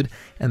attitude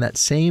and that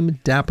same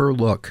dapper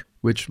look,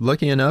 which,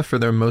 lucky enough for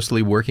their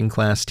mostly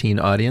working-class teen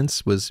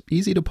audience, was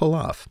easy to pull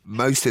off.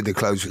 Most of the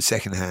clothes were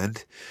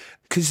second-hand,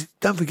 because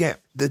don't forget,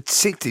 the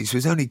 60s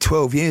was only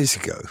 12 years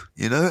ago,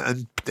 you know,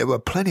 and there were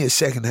plenty of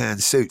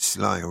second-hand suits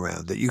lying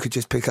around that you could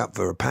just pick up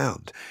for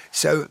 £1.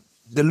 So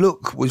the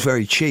look was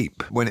very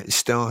cheap when it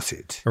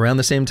started. Around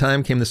the same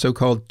time came the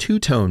so-called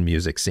two-tone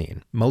music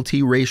scene,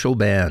 multiracial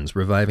bands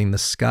reviving the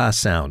ska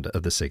sound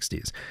of the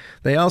 60s.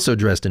 They also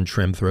dressed in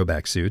trim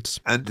throwback suits.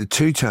 And the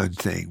two-tone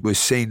thing was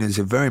seen as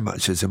very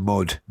much as a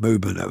mod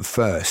movement at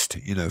first,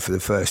 you know, for the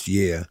first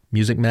year.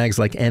 Music mags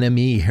like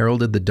NME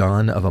heralded the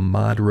dawn of a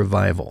mod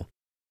revival.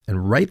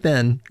 And right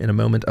then, in a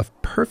moment of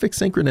perfect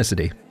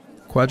synchronicity,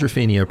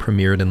 Quadrophenia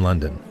premiered in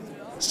London,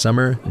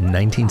 summer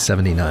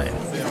 1979.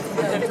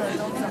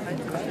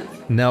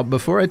 Now,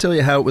 before I tell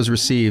you how it was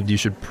received, you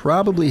should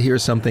probably hear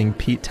something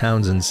Pete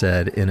Townsend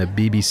said in a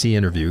BBC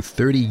interview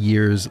 30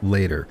 years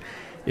later.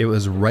 It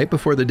was right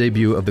before the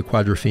debut of the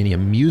Quadrophenia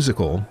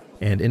musical,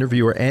 and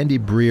interviewer Andy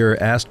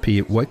Breer asked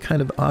Pete what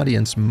kind of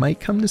audience might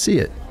come to see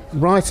it.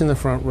 Right in the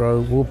front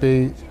row will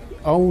be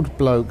old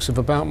blokes of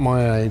about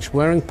my age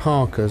wearing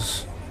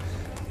parkas,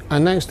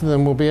 and next to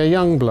them will be a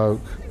young bloke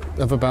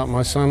of about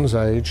my son's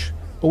age,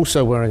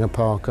 also wearing a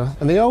parka,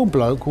 and the old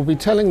bloke will be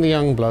telling the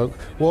young bloke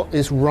what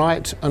is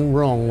right and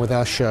wrong with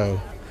our show.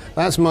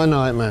 That's my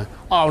nightmare.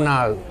 Oh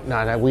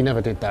no, we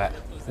never did that.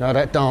 No,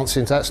 that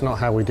dancing, that's not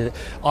how we did it.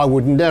 I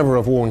would never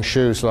have worn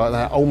shoes like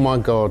that. Oh my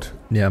God.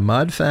 Yeah,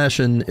 mod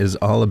fashion is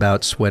all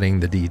about sweating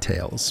the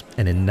details.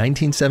 And in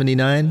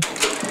 1979,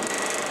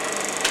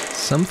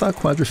 some thought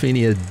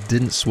Quadrophenia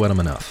didn't sweat them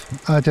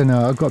enough. I don't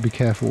know, I've got to be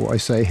careful what I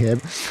say here.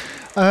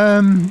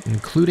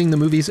 Including the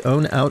movie's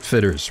own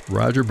outfitters,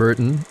 Roger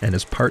Burton and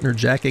his partner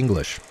Jack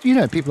English. You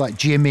know, people like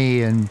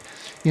Jimmy and,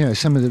 you know,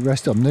 some of the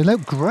rest of them, they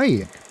look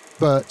great.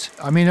 But,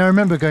 I mean, I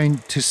remember going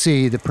to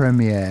see the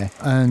premiere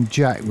and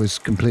Jack was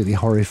completely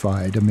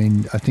horrified. I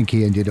mean, I think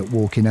he ended up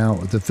walking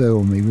out of the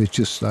film. He was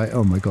just like,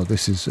 oh my God,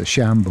 this is a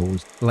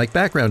shambles. Like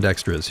background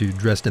extras who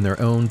dressed in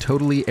their own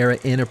totally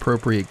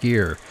era-inappropriate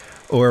gear.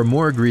 Or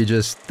more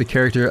egregious, the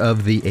character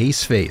of the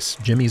Ace Face,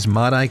 Jimmy's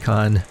mod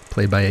icon,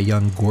 played by a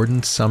young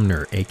Gordon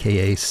Sumner,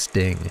 a.k.a.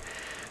 Sting.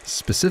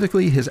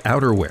 Specifically his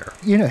outerwear.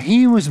 You know,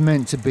 he was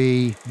meant to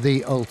be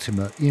the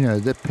ultimate, you know,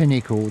 the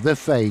pinnacle, the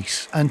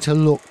face, and to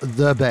look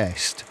the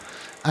best.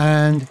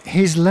 And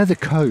his leather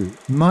coat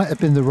might have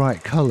been the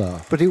right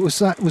colour, but that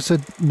was a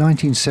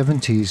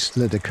 1970s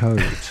leather coat.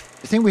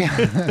 I think we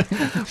had...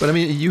 But I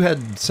mean, you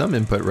had some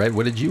input, right?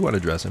 What did you want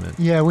to dress him in?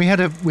 Yeah, we had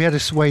a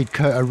suede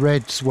coat, a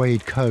red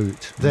suede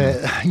coat.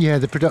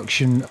 The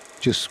production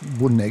just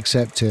wouldn't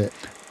accept it.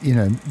 You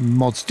know,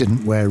 mods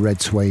didn't wear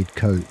red suede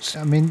coats.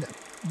 I mean,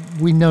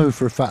 we know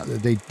for a fact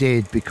that they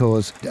did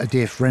because a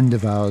dear friend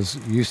of ours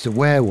used to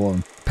wear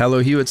one. Paolo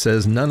Hewitt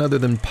says none other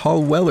than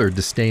Paul Weller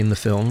disdained the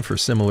film for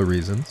similar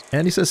reasons.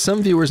 And he says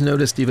some viewers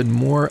noticed even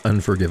more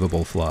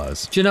unforgivable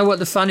flaws. Do you know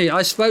what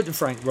I spoke to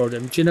Frank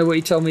Rodham. Do you know what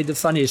he told me the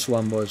funniest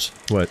one was?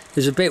 What?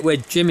 There's a bit where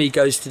Jimmy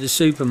goes to the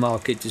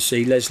supermarket to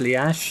see Leslie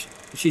Ash.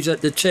 She's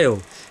at the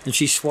till and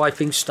she's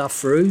swiping stuff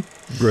through.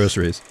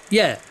 Groceries.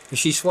 Yeah, and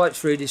she swipes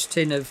through this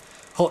tin of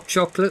hot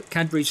chocolate,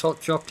 Cadbury's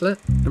hot chocolate.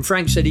 And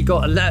Frank said he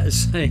got a letter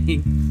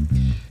saying,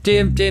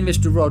 Dear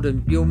Mr.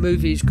 Rodham, your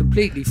movie is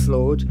completely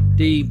flawed.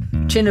 The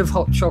tin of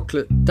hot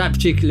chocolate, that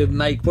particular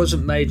make,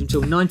 wasn't made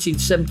until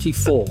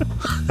 1974.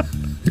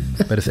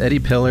 But if Eddie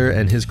Piller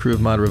and his crew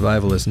of mod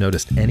revivalists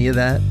noticed any of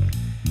that,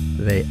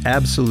 they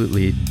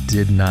absolutely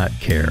did not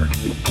care.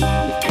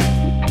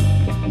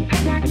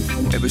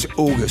 It was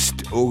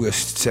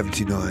August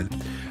 79,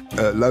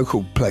 a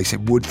local place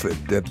in Woodford,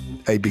 the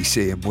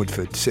ABC in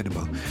Woodford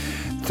Cinema.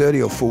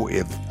 30 or 40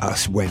 of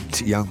us went,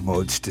 young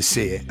mods, to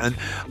see it. And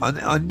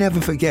I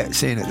never forget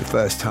seeing it the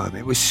first time.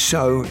 It was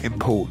so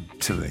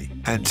important to me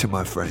and to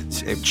my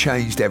friends. It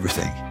changed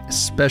everything.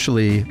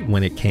 Especially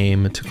when it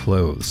came to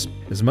clothes.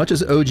 As much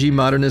as OG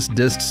modernists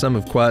dissed some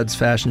of Quad's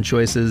fashion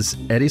choices,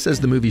 Eddie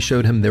says the movie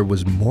showed him there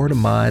was more to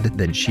mod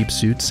than cheap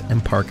suits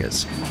and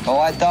parkas. All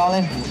right,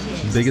 darling?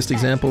 Biggest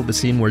example, the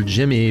scene where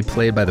Jimmy,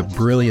 played by the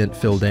brilliant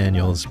Phil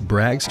Daniels,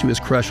 brags to his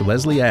crush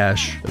Leslie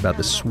Ash about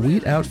the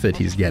sweet outfit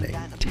he's getting,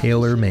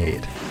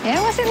 tailor-made.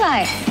 Yeah, what's it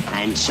like?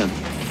 Handsome.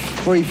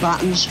 3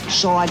 buttons,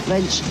 side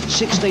vents,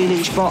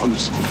 16-inch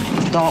bottoms,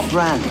 dark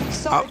brown.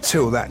 Up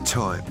till that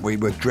time, we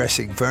were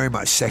dressing very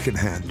much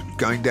second-hand,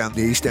 going down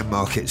the East End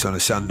markets on a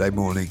Sunday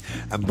morning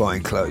and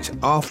buying clothes.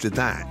 After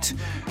that,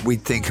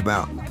 we'd think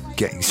about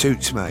getting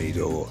suits made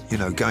or, you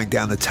know, going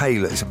down the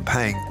tailors and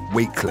paying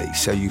weekly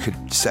so you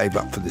could save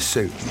up for the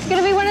suit. You're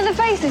going to be one of the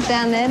faces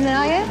down there, then,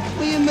 are you?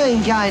 What do you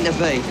mean, going to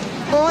be?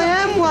 I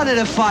am one of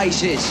the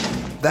faces.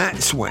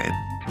 That's when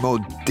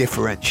mod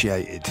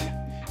differentiated.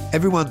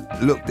 Everyone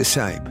looked the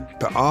same,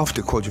 but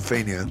after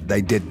Quadrophenia,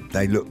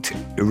 they looked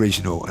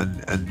original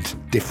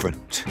and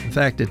different. In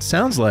fact, it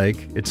sounds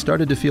like it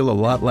started to feel a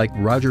lot like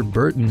Roger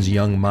Burton's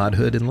young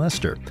modhood in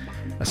Leicester,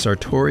 a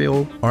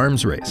sartorial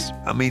arms race.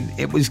 I mean,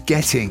 it was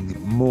getting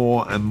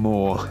more and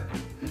more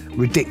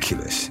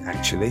ridiculous,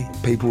 actually.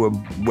 People were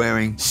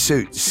wearing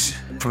suits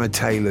from a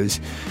tailor's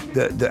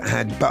that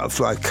had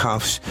butterfly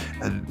cuffs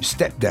and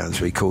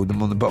step-downs, we called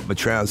them, on the bottom of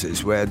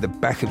trousers, where the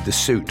back of the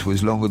suit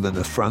was longer than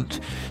the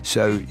front,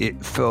 so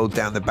it fell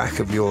down the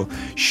back of your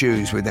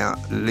shoes without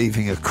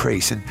leaving a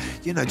crease, and,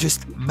 you know,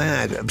 just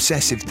mad,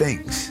 obsessive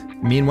things.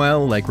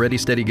 Meanwhile, like Ready,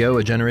 Steady, Go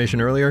a generation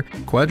earlier,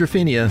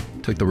 Quadrophenia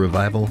took the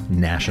revival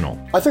national.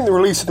 I think the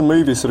release of the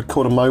movie sort of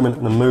caught a moment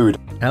and a mood.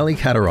 Ali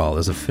Catterall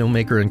is a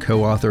filmmaker and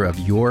co-author of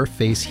Your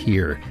Face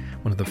Here,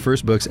 one of the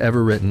first books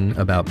ever written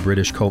about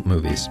British cult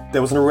movies.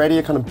 There was already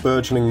a kind of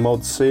burgeoning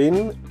mod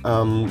scene,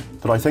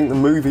 but I think the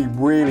movie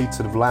really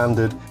sort of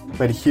landed,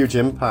 made a huge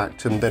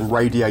impact, and then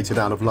radiated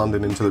out of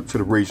London into the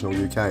sort of regional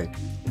UK.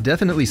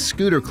 Definitely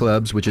scooter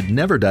clubs, which had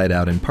never died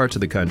out in parts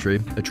of the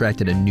country,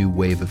 attracted a new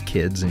wave of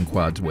kids in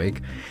Quad's wake.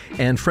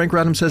 And Frank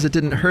Rodham says it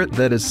didn't hurt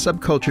that as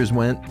subcultures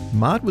went,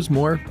 mod was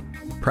more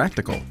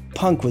practical.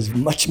 Punk was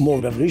much more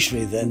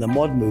revolutionary than the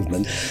mod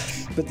movement.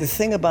 But the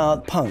thing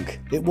about punk,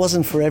 it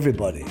wasn't for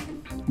everybody.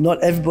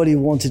 Not everybody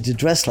wanted to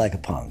dress like a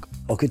punk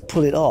or could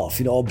pull it off,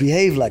 you know, or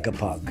behave like a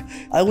punk.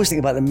 I always think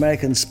about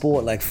American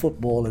sport like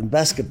football and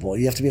basketball.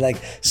 You have to be like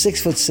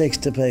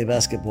 6'6" to play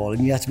basketball,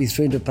 and you have to be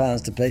 300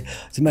 pounds to play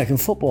American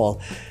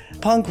football.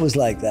 Punk was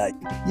like that.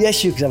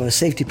 Yes, you could have a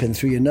safety pin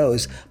through your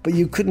nose, but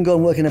you couldn't go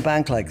and work in a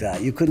bank like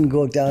that. You couldn't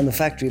go down the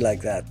factory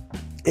like that.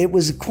 It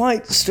was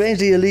quite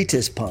strangely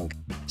elitist punk.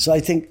 So I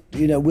think,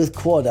 you know, with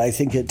Quad, I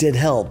think it did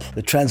help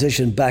the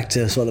transition back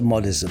to sort of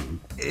modism.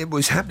 It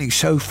was happening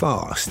so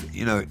fast,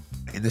 you know,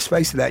 in the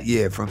space of that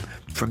year, from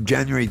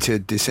January to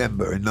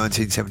December in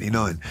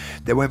 1979,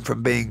 there went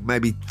from being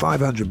maybe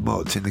 500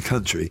 mods in the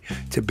country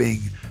to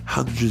being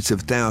hundreds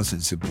of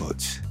thousands of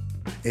mods.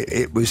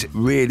 It was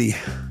really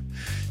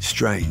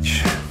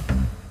strange.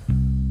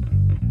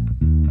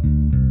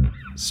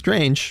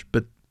 Strange,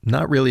 but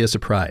not really a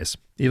surprise.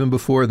 Even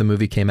before the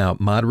movie came out,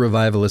 mod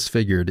revivalists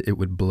figured it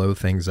would blow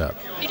things up.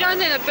 You don't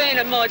think that being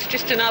a mod's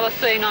just another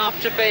thing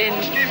after being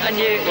a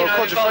new... Well,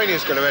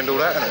 Quadrophenia's going to end all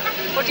that, isn't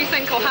it? What do you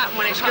think will happen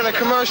when it's going to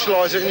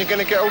commercialise it, and you're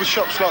going to get all the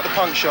shops like the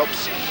punk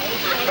shops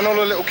and all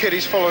the little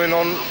kiddies following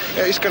on.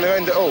 It's going to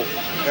end it all,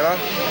 you know?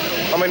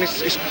 I mean,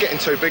 it's getting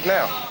too big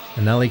now.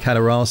 And Ali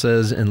Catterall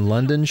says in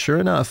London, sure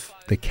enough,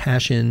 the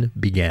cash-in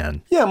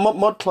began. Yeah,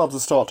 mod clubs will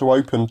start to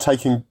open,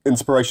 taking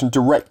inspiration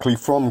directly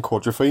from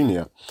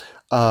Quadrophenia.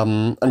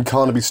 And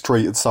Carnaby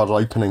Street had started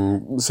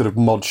opening sort of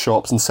mod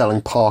shops and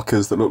selling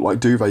parkas that looked like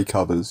duvet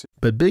covers.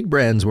 But big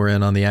brands were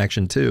in on the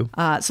action too.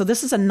 So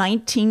this is a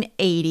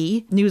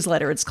 1980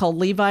 newsletter. It's called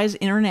Levi's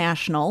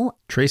International.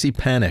 Tracy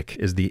Panic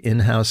is the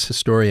in-house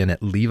historian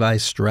at Levi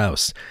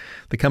Strauss.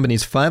 The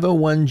company's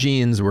 501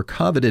 jeans were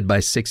coveted by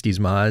 60s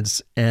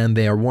mods, and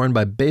they are worn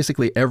by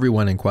basically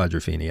everyone in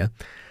Quadrophenia.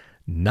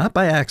 Not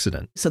by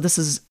accident. So this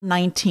is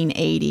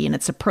 1980, and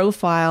it's a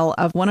profile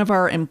of one of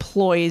our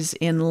employees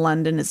in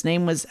London. His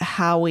name was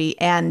Howie,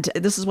 and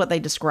this is what they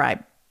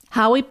describe.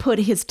 Howie put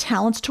his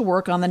talents to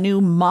work on the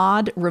new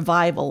mod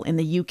revival in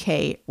the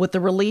UK with the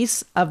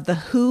release of the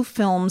Who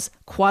film's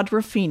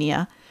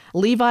Quadrophenia.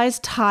 Levi's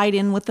tied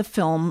in with the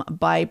film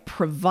by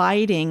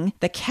providing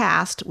the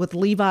cast with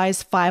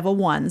Levi's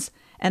 501s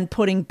and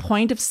putting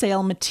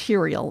point-of-sale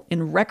material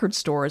in record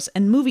stores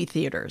and movie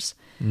theaters.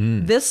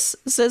 This,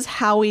 says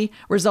Howie,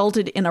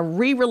 resulted in a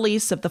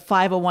re-release of the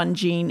 501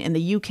 jean in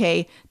the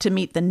UK to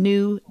meet the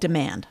new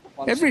demand.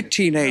 Every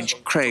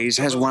teenage craze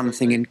has one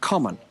thing in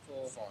common.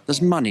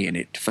 There's money in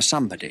it for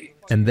somebody.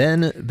 And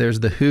then there's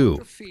the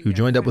Who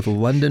joined up with a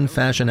London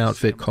fashion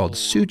outfit called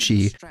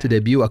Suchi to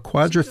debut a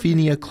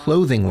Quadrophenia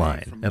clothing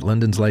line at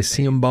London's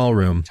Lyceum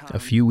Ballroom a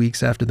few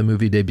weeks after the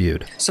movie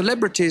debuted.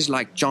 Celebrities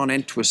like John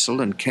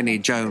Entwistle and Kenny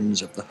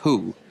Jones of the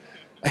Who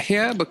are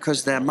here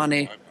because their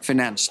money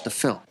financed the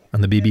film. On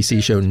the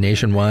BBC show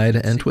Nationwide,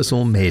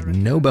 Entwistle made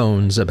no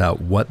bones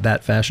about what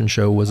that fashion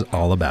show was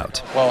all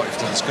about. Well, if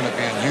there's going to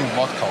be a new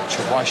mod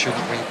culture, why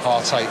shouldn't we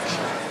partake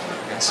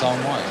in some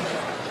way?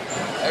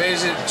 I mean,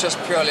 is it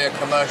just purely a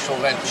commercial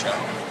venture?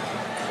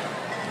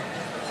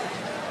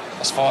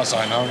 As far as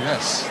I know,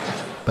 yes.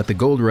 But the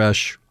gold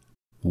rush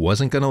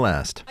wasn't going to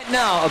last.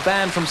 Now, a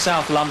band from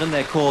South London,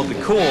 they're called The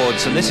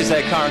Chords, and this is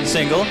their current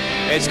single.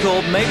 It's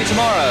called Maybe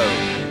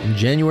Tomorrow. In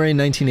January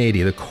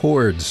 1980, the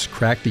Chords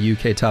cracked the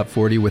UK Top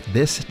 40 with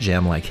this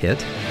jam-like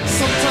hit.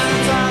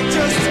 Sometimes I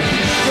just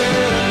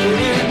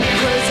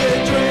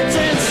crazy dreams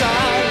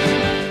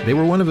inside. They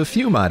were one of a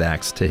few mod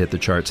acts to hit the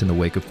charts in the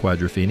wake of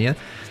Quadrophenia.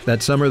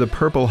 That summer, the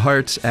Purple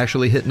Hearts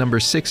actually hit number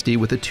 60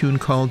 with a tune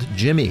called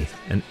Jimmy,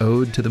 an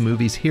ode to the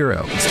movie's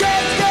hero.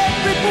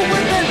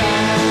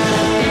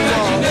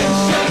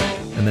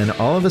 And then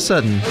all of a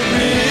sudden,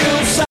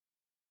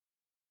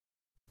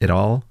 it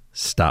all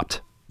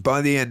stopped.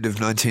 By the end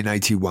of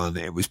 1981,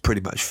 it was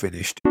pretty much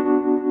finished.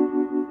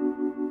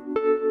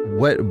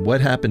 What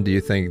happened, do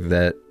you think,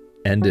 that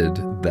ended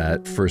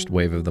that first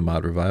wave of the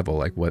mod revival?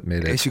 Like, what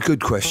made it? It's a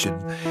good question.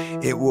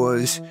 It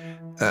was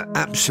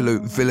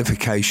absolute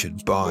vilification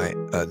by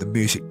the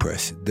music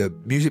press. The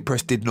music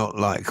press did not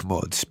like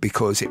mods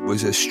because it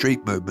was a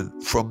street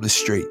movement from the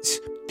streets,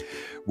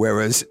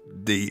 whereas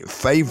the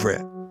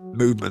favourite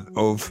movement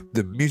of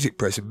the music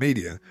press and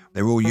media,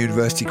 they were all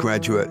university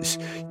graduates,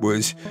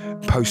 was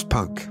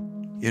post-punk.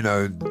 You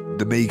know,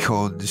 the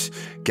Mekons,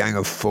 Gang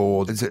of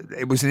Four.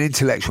 It was an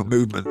intellectual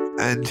movement,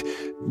 and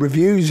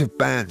reviews of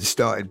bands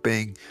started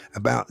being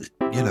about,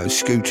 you know,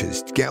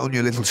 scooters. Get on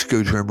your little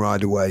scooter and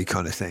ride away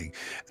kind of thing.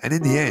 And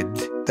in the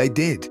end, they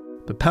did.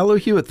 But Paolo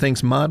Hewitt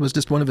thinks mod was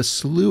just one of a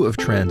slew of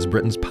trends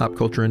Britain's pop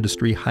culture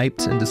industry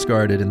hyped and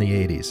discarded in the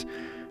 80s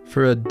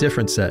for a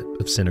different set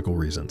of cynical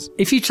reasons.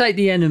 If you take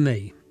The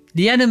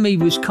Enemy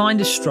was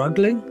kind of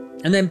struggling,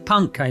 and then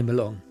punk came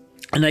along.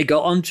 And they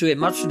got onto it,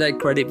 much to their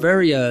credit,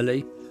 very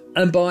early.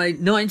 And by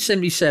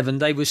 1977,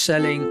 they were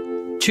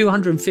selling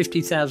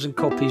 250,000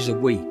 copies a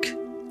week,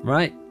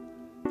 right?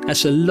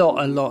 That's a lot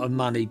of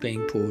money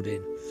being poured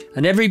in.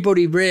 And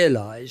everybody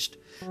realised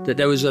that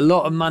there was a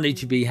lot of money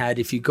to be had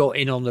if you got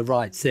in on the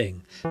right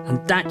thing.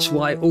 And that's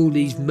why all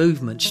these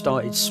movements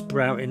started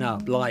sprouting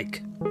up,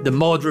 like the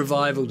mod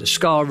revival, the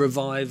ska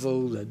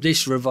revival, the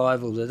this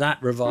revival, the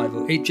that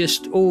revival. It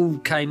just all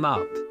came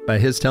up. By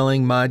his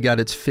telling, mod got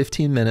its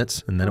 15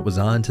 minutes, and then it was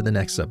on to the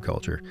next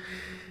subculture.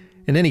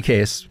 In any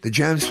case, the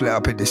Jam split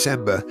up in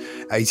December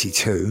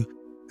 82,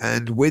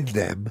 and with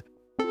them,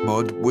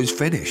 mod was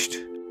finished.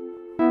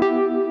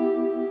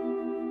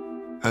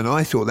 And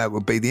I thought that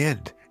would be the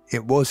end.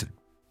 It wasn't.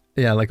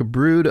 Yeah, like a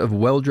brood of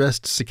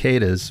well-dressed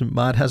cicadas,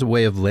 mod has a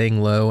way of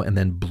laying low and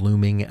then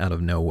blooming out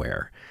of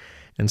nowhere.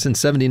 And since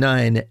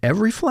 79,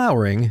 every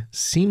flowering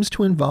seems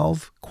to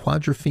involve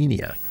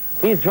Quadrophenia.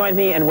 Please join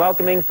me in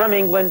welcoming from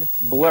England,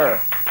 Blur.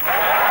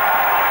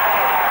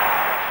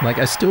 Like,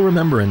 I still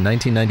remember in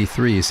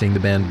 1993 seeing the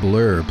band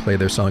Blur play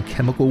their song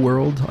Chemical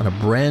World on a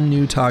brand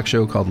new talk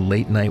show called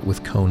Late Night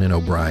with Conan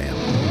O'Brien.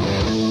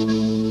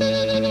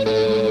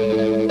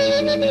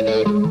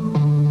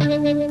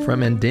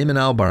 Frontman Damon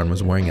Albarn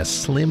was wearing a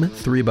slim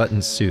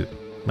 3-button suit.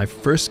 my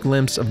first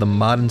glimpse of the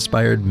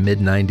mod-inspired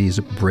mid-90s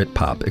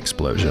Britpop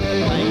explosion.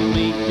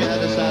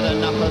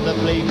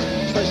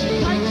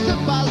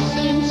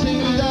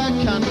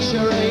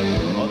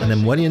 And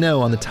then what do you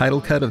know, on the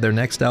title cut of their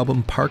next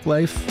album, Park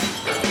Life,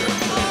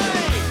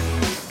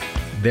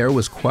 there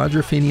was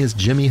Quadrophenia's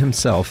Jimmy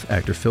himself,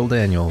 actor Phil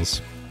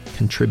Daniels,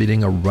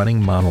 contributing a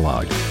running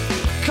monologue.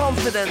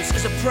 Confidence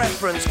is a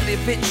preference for the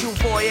habitual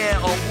voyeur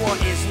of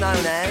what is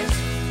known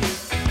as.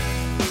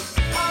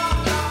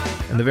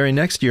 And the very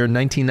next year,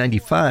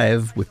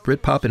 1995, with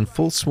Britpop in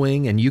full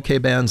swing and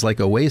UK bands like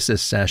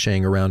Oasis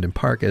sashaying around in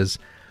parkas,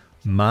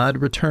 mod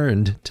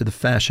returned to the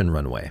fashion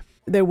runway.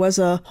 There was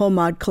a whole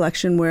mod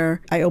collection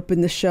where I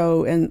opened the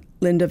show and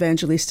Linda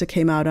Evangelista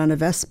came out on a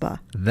Vespa.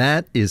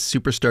 That is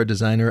superstar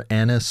designer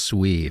Anna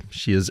Sui.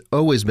 She has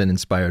always been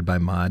inspired by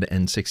mod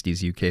and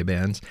 60s UK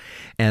bands.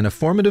 And a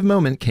formative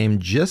moment came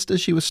just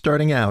as she was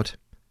starting out,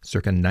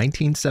 circa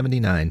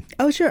 1979.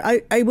 Oh, sure.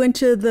 I went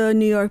to the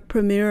New York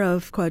premiere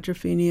of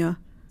Quadrophenia.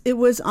 It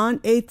was on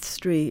 8th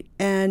Street,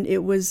 and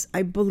it was,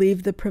 I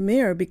believe, the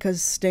premiere because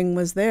Sting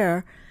was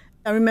there.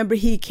 I remember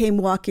he came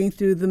walking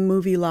through the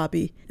movie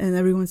lobby, and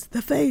everyone's,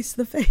 the face,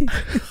 the face.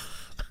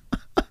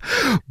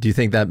 Do you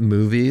think that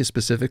movie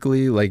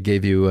specifically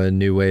gave you a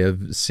new way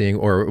of seeing,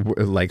 or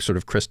sort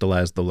of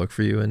crystallized the look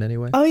for you in any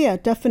way? Oh yeah,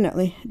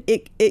 definitely.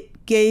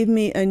 It gave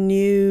me a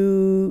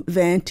new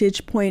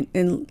vantage point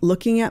in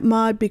looking at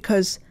mod,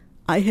 because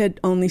I had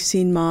only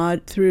seen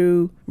mod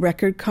through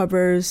record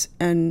covers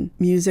and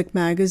music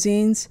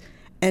magazines.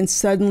 And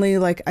suddenly,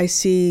 I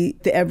see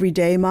the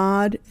everyday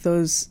mod,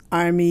 those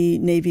Army,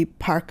 Navy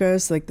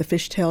parkas, the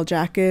fishtail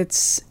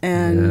jackets,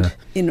 and,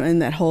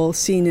 and that whole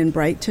scene in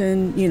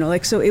Brighton,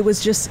 so it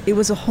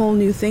was a whole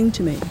new thing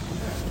to me.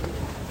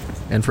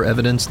 And for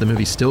evidence the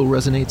movie still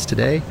resonates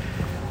today,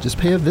 just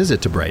pay a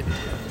visit to Brighton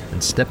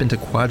and step into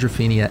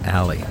Quadrophenia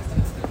Alley.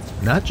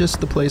 Not just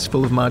the place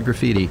full of mod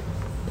graffiti,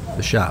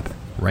 the shop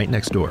right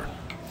next door.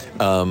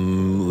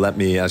 Let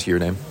me ask you your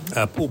name.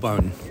 Paul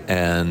Bone.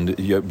 And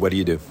what do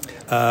you do?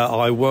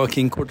 I work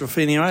in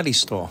Quadrophenia Alley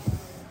store.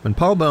 When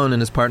Paul Bone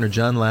and his partner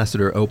John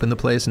Lasseter opened the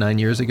place 9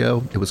 years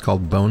ago, it was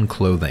called Bone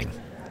Clothing.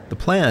 The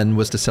plan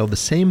was to sell the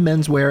same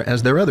menswear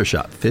as their other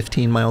shop,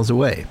 15 miles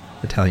away.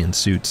 Italian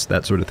suits,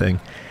 that sort of thing.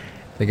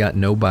 They got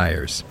no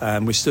buyers.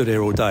 We stood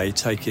here all day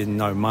taking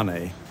no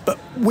money. But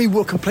we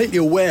were completely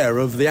aware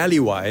of the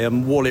alleyway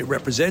and what it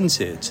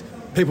represented.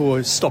 People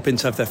were stopping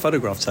to have their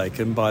photograph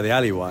taken by the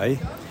alleyway.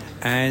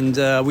 And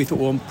we thought,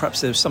 well, perhaps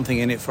there's something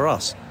in it for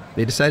us.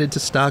 They decided to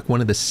stock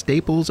one of the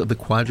staples of the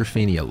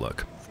Quadrophenia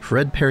look,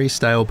 Fred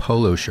Perry-style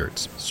polo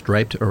shirts,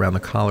 striped around the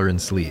collar and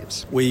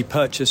sleeves. We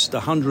purchased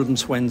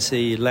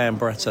 120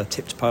 Lambretta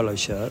tipped polo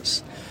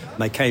shirts.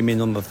 They came in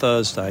on the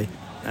Thursday,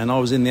 and I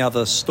was in the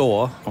other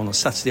store on a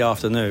Saturday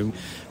afternoon,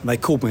 and they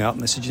called me up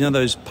and they said, you know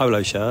those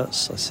polo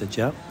shirts? I said,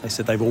 yeah. They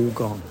said, they've all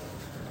gone.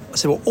 I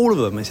said, well, all of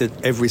them? They said,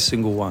 every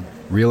single one.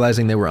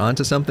 Realizing they were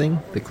onto something,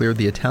 they cleared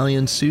the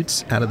Italian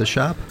suits out of the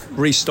shop.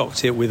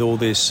 Restocked it with all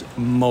this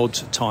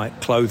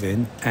mod-type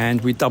clothing,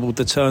 and we doubled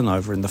the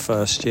turnover in the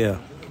first year.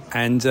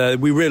 And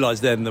we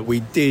realised then that we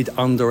did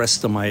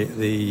underestimate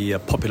the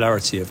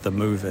popularity of the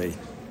movie.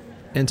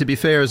 And to be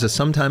fair, as a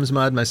sometimes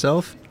mod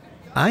myself,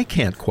 I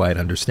can't quite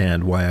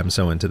understand why I'm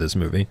so into this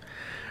movie.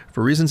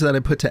 For reasons that I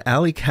put to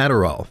Ali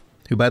Catterall,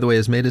 who, by the way,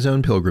 has made his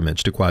own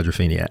pilgrimage to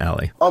Quadrophenia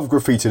Alley. I've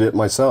graffitied it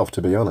myself,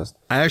 to be honest.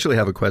 I actually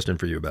have a question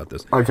for you about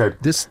this. Okay.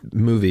 This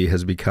movie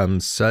has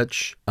become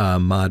such a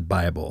mod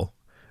Bible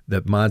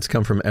that mods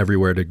come from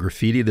everywhere to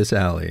graffiti this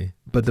alley,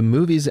 but the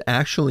movie's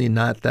actually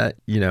not that,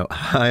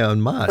 high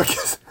on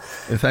mods.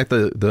 In fact,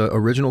 the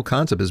original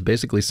concept is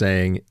basically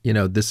saying,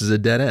 this is a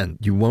dead end.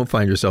 You won't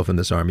find yourself in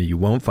this army. You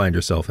won't find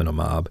yourself in a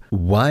mob.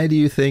 Why do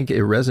you think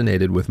it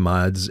resonated with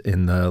mods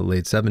in the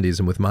late 70s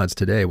and with mods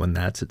today when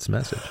that's its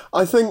message?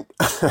 I think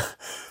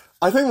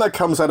that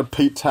comes out of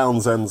Pete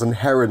Townshend's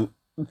inherent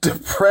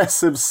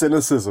depressive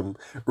cynicism,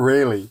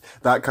 really,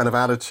 that kind of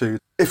attitude.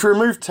 If you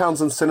remove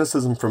Townshend's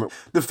cynicism from it,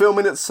 the film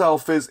in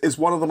itself is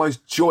one of the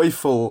most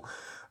joyful,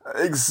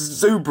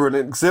 exuberant,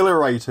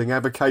 exhilarating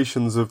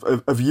evocations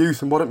of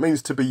youth and what it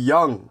means to be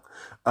young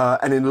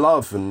and in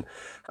love and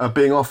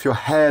being off your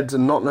head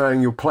and not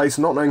knowing your place,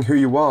 not knowing who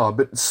you are,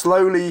 but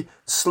slowly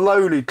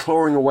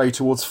clawing away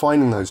towards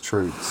finding those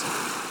truths.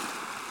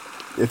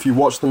 If you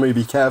watch the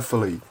movie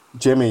carefully,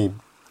 Jimmy,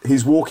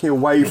 he's walking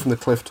away from the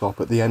cliff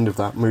top at the end of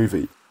that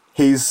movie.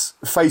 He's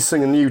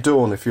facing a new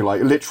dawn, if you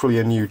like, literally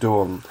a new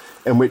dawn,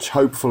 in which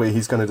hopefully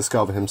he's going to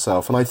discover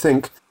himself. And I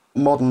think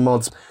modern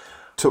mods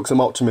took some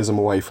optimism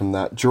away from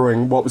that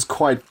during what was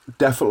quite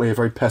definitely a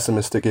very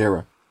pessimistic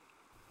era.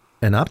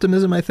 And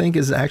optimism, I think,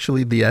 is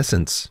actually the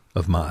essence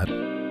of mod.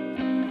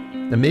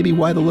 And maybe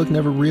why the look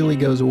never really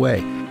goes away.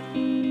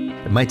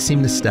 It might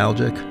seem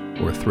nostalgic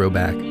or a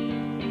throwback,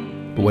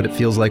 but what it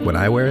feels like when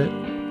I wear it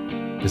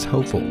is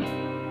hopeful.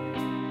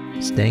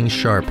 Staying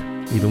sharp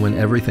even when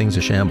everything's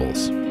a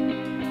shambles,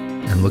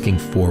 and looking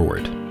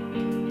forward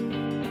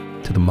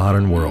to the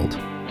modern world.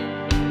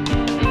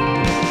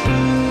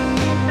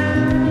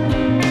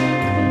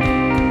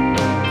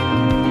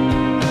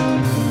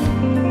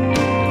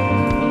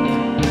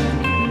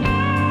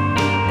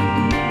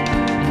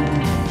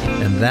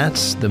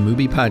 that's the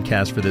Movie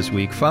Podcast for this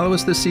week. Follow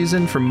us this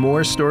season for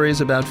more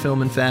stories about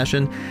film and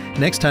fashion.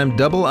 Next time,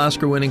 double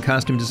Oscar-winning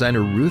costume designer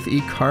Ruth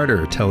E.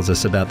 Carter tells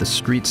us about the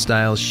street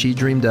styles she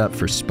dreamed up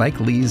for Spike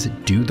Lee's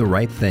Do the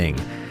Right Thing.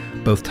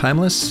 Both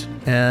timeless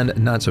and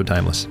not so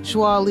timeless.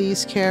 Joie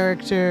Lee's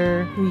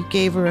character, we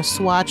gave her a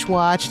Swatch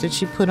watch that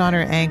she put on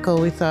her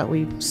ankle. We thought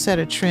we set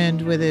a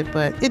trend with it,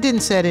 but it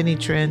didn't set any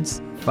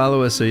trends.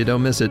 Follow us so you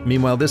don't miss it.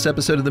 Meanwhile, this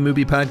episode of the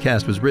Movie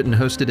Podcast was written,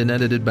 hosted, and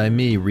edited by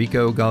me,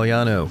 Rico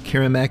Galliano.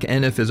 Kira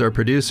McEniff is our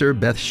producer.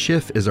 Beth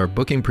Schiff is our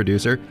booking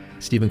producer.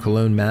 Stephen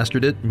Colon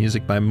mastered it.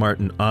 Music by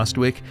Martin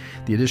Ostwick.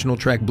 The additional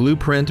track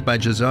Blueprint by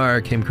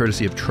Jazar came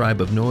courtesy of Tribe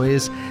of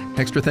Noise.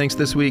 Extra thanks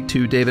this week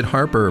to David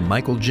Harper,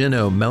 Michael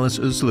Gino, Melis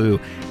Uslu,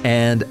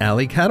 and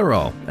Ali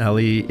Catterall.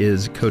 Ali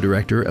is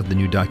co-director of the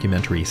new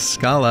documentary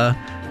Scala,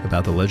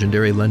 about the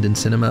legendary London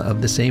cinema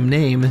of the same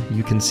name.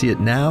 You can see it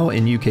now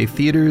in UK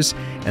theaters,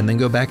 and then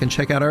go back and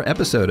check out our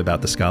episode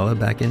about the Scala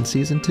back in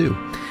Season 2.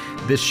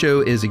 This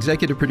show is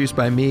executive produced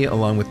by me,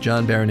 along with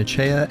John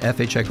Baranachea,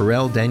 F.H.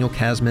 Eckerell, Daniel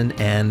Kasman,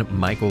 and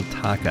Michael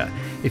Taka.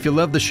 If you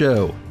love the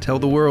show, tell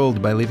the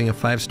world by leaving a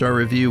 5-star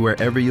review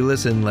wherever you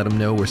listen. Let them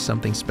know we're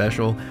something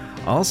special.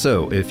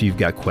 Also, if you've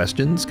got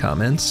questions,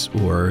 comments,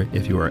 or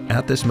if you are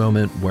at this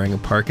moment wearing a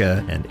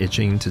parka and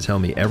itching to tell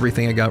me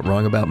everything I got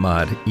wrong about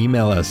Mod,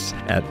 email us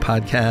at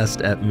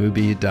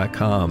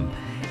podcast@mubi.com.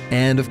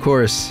 And of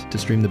course, to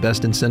stream the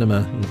best in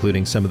cinema,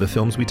 including some of the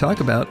films we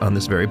talk about on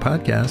this very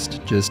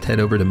podcast, just head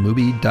over to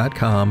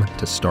mubi.com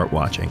to start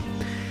watching.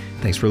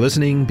 Thanks for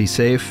listening, be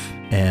safe,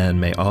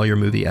 and may all your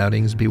movie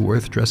outings be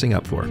worth dressing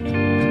up for.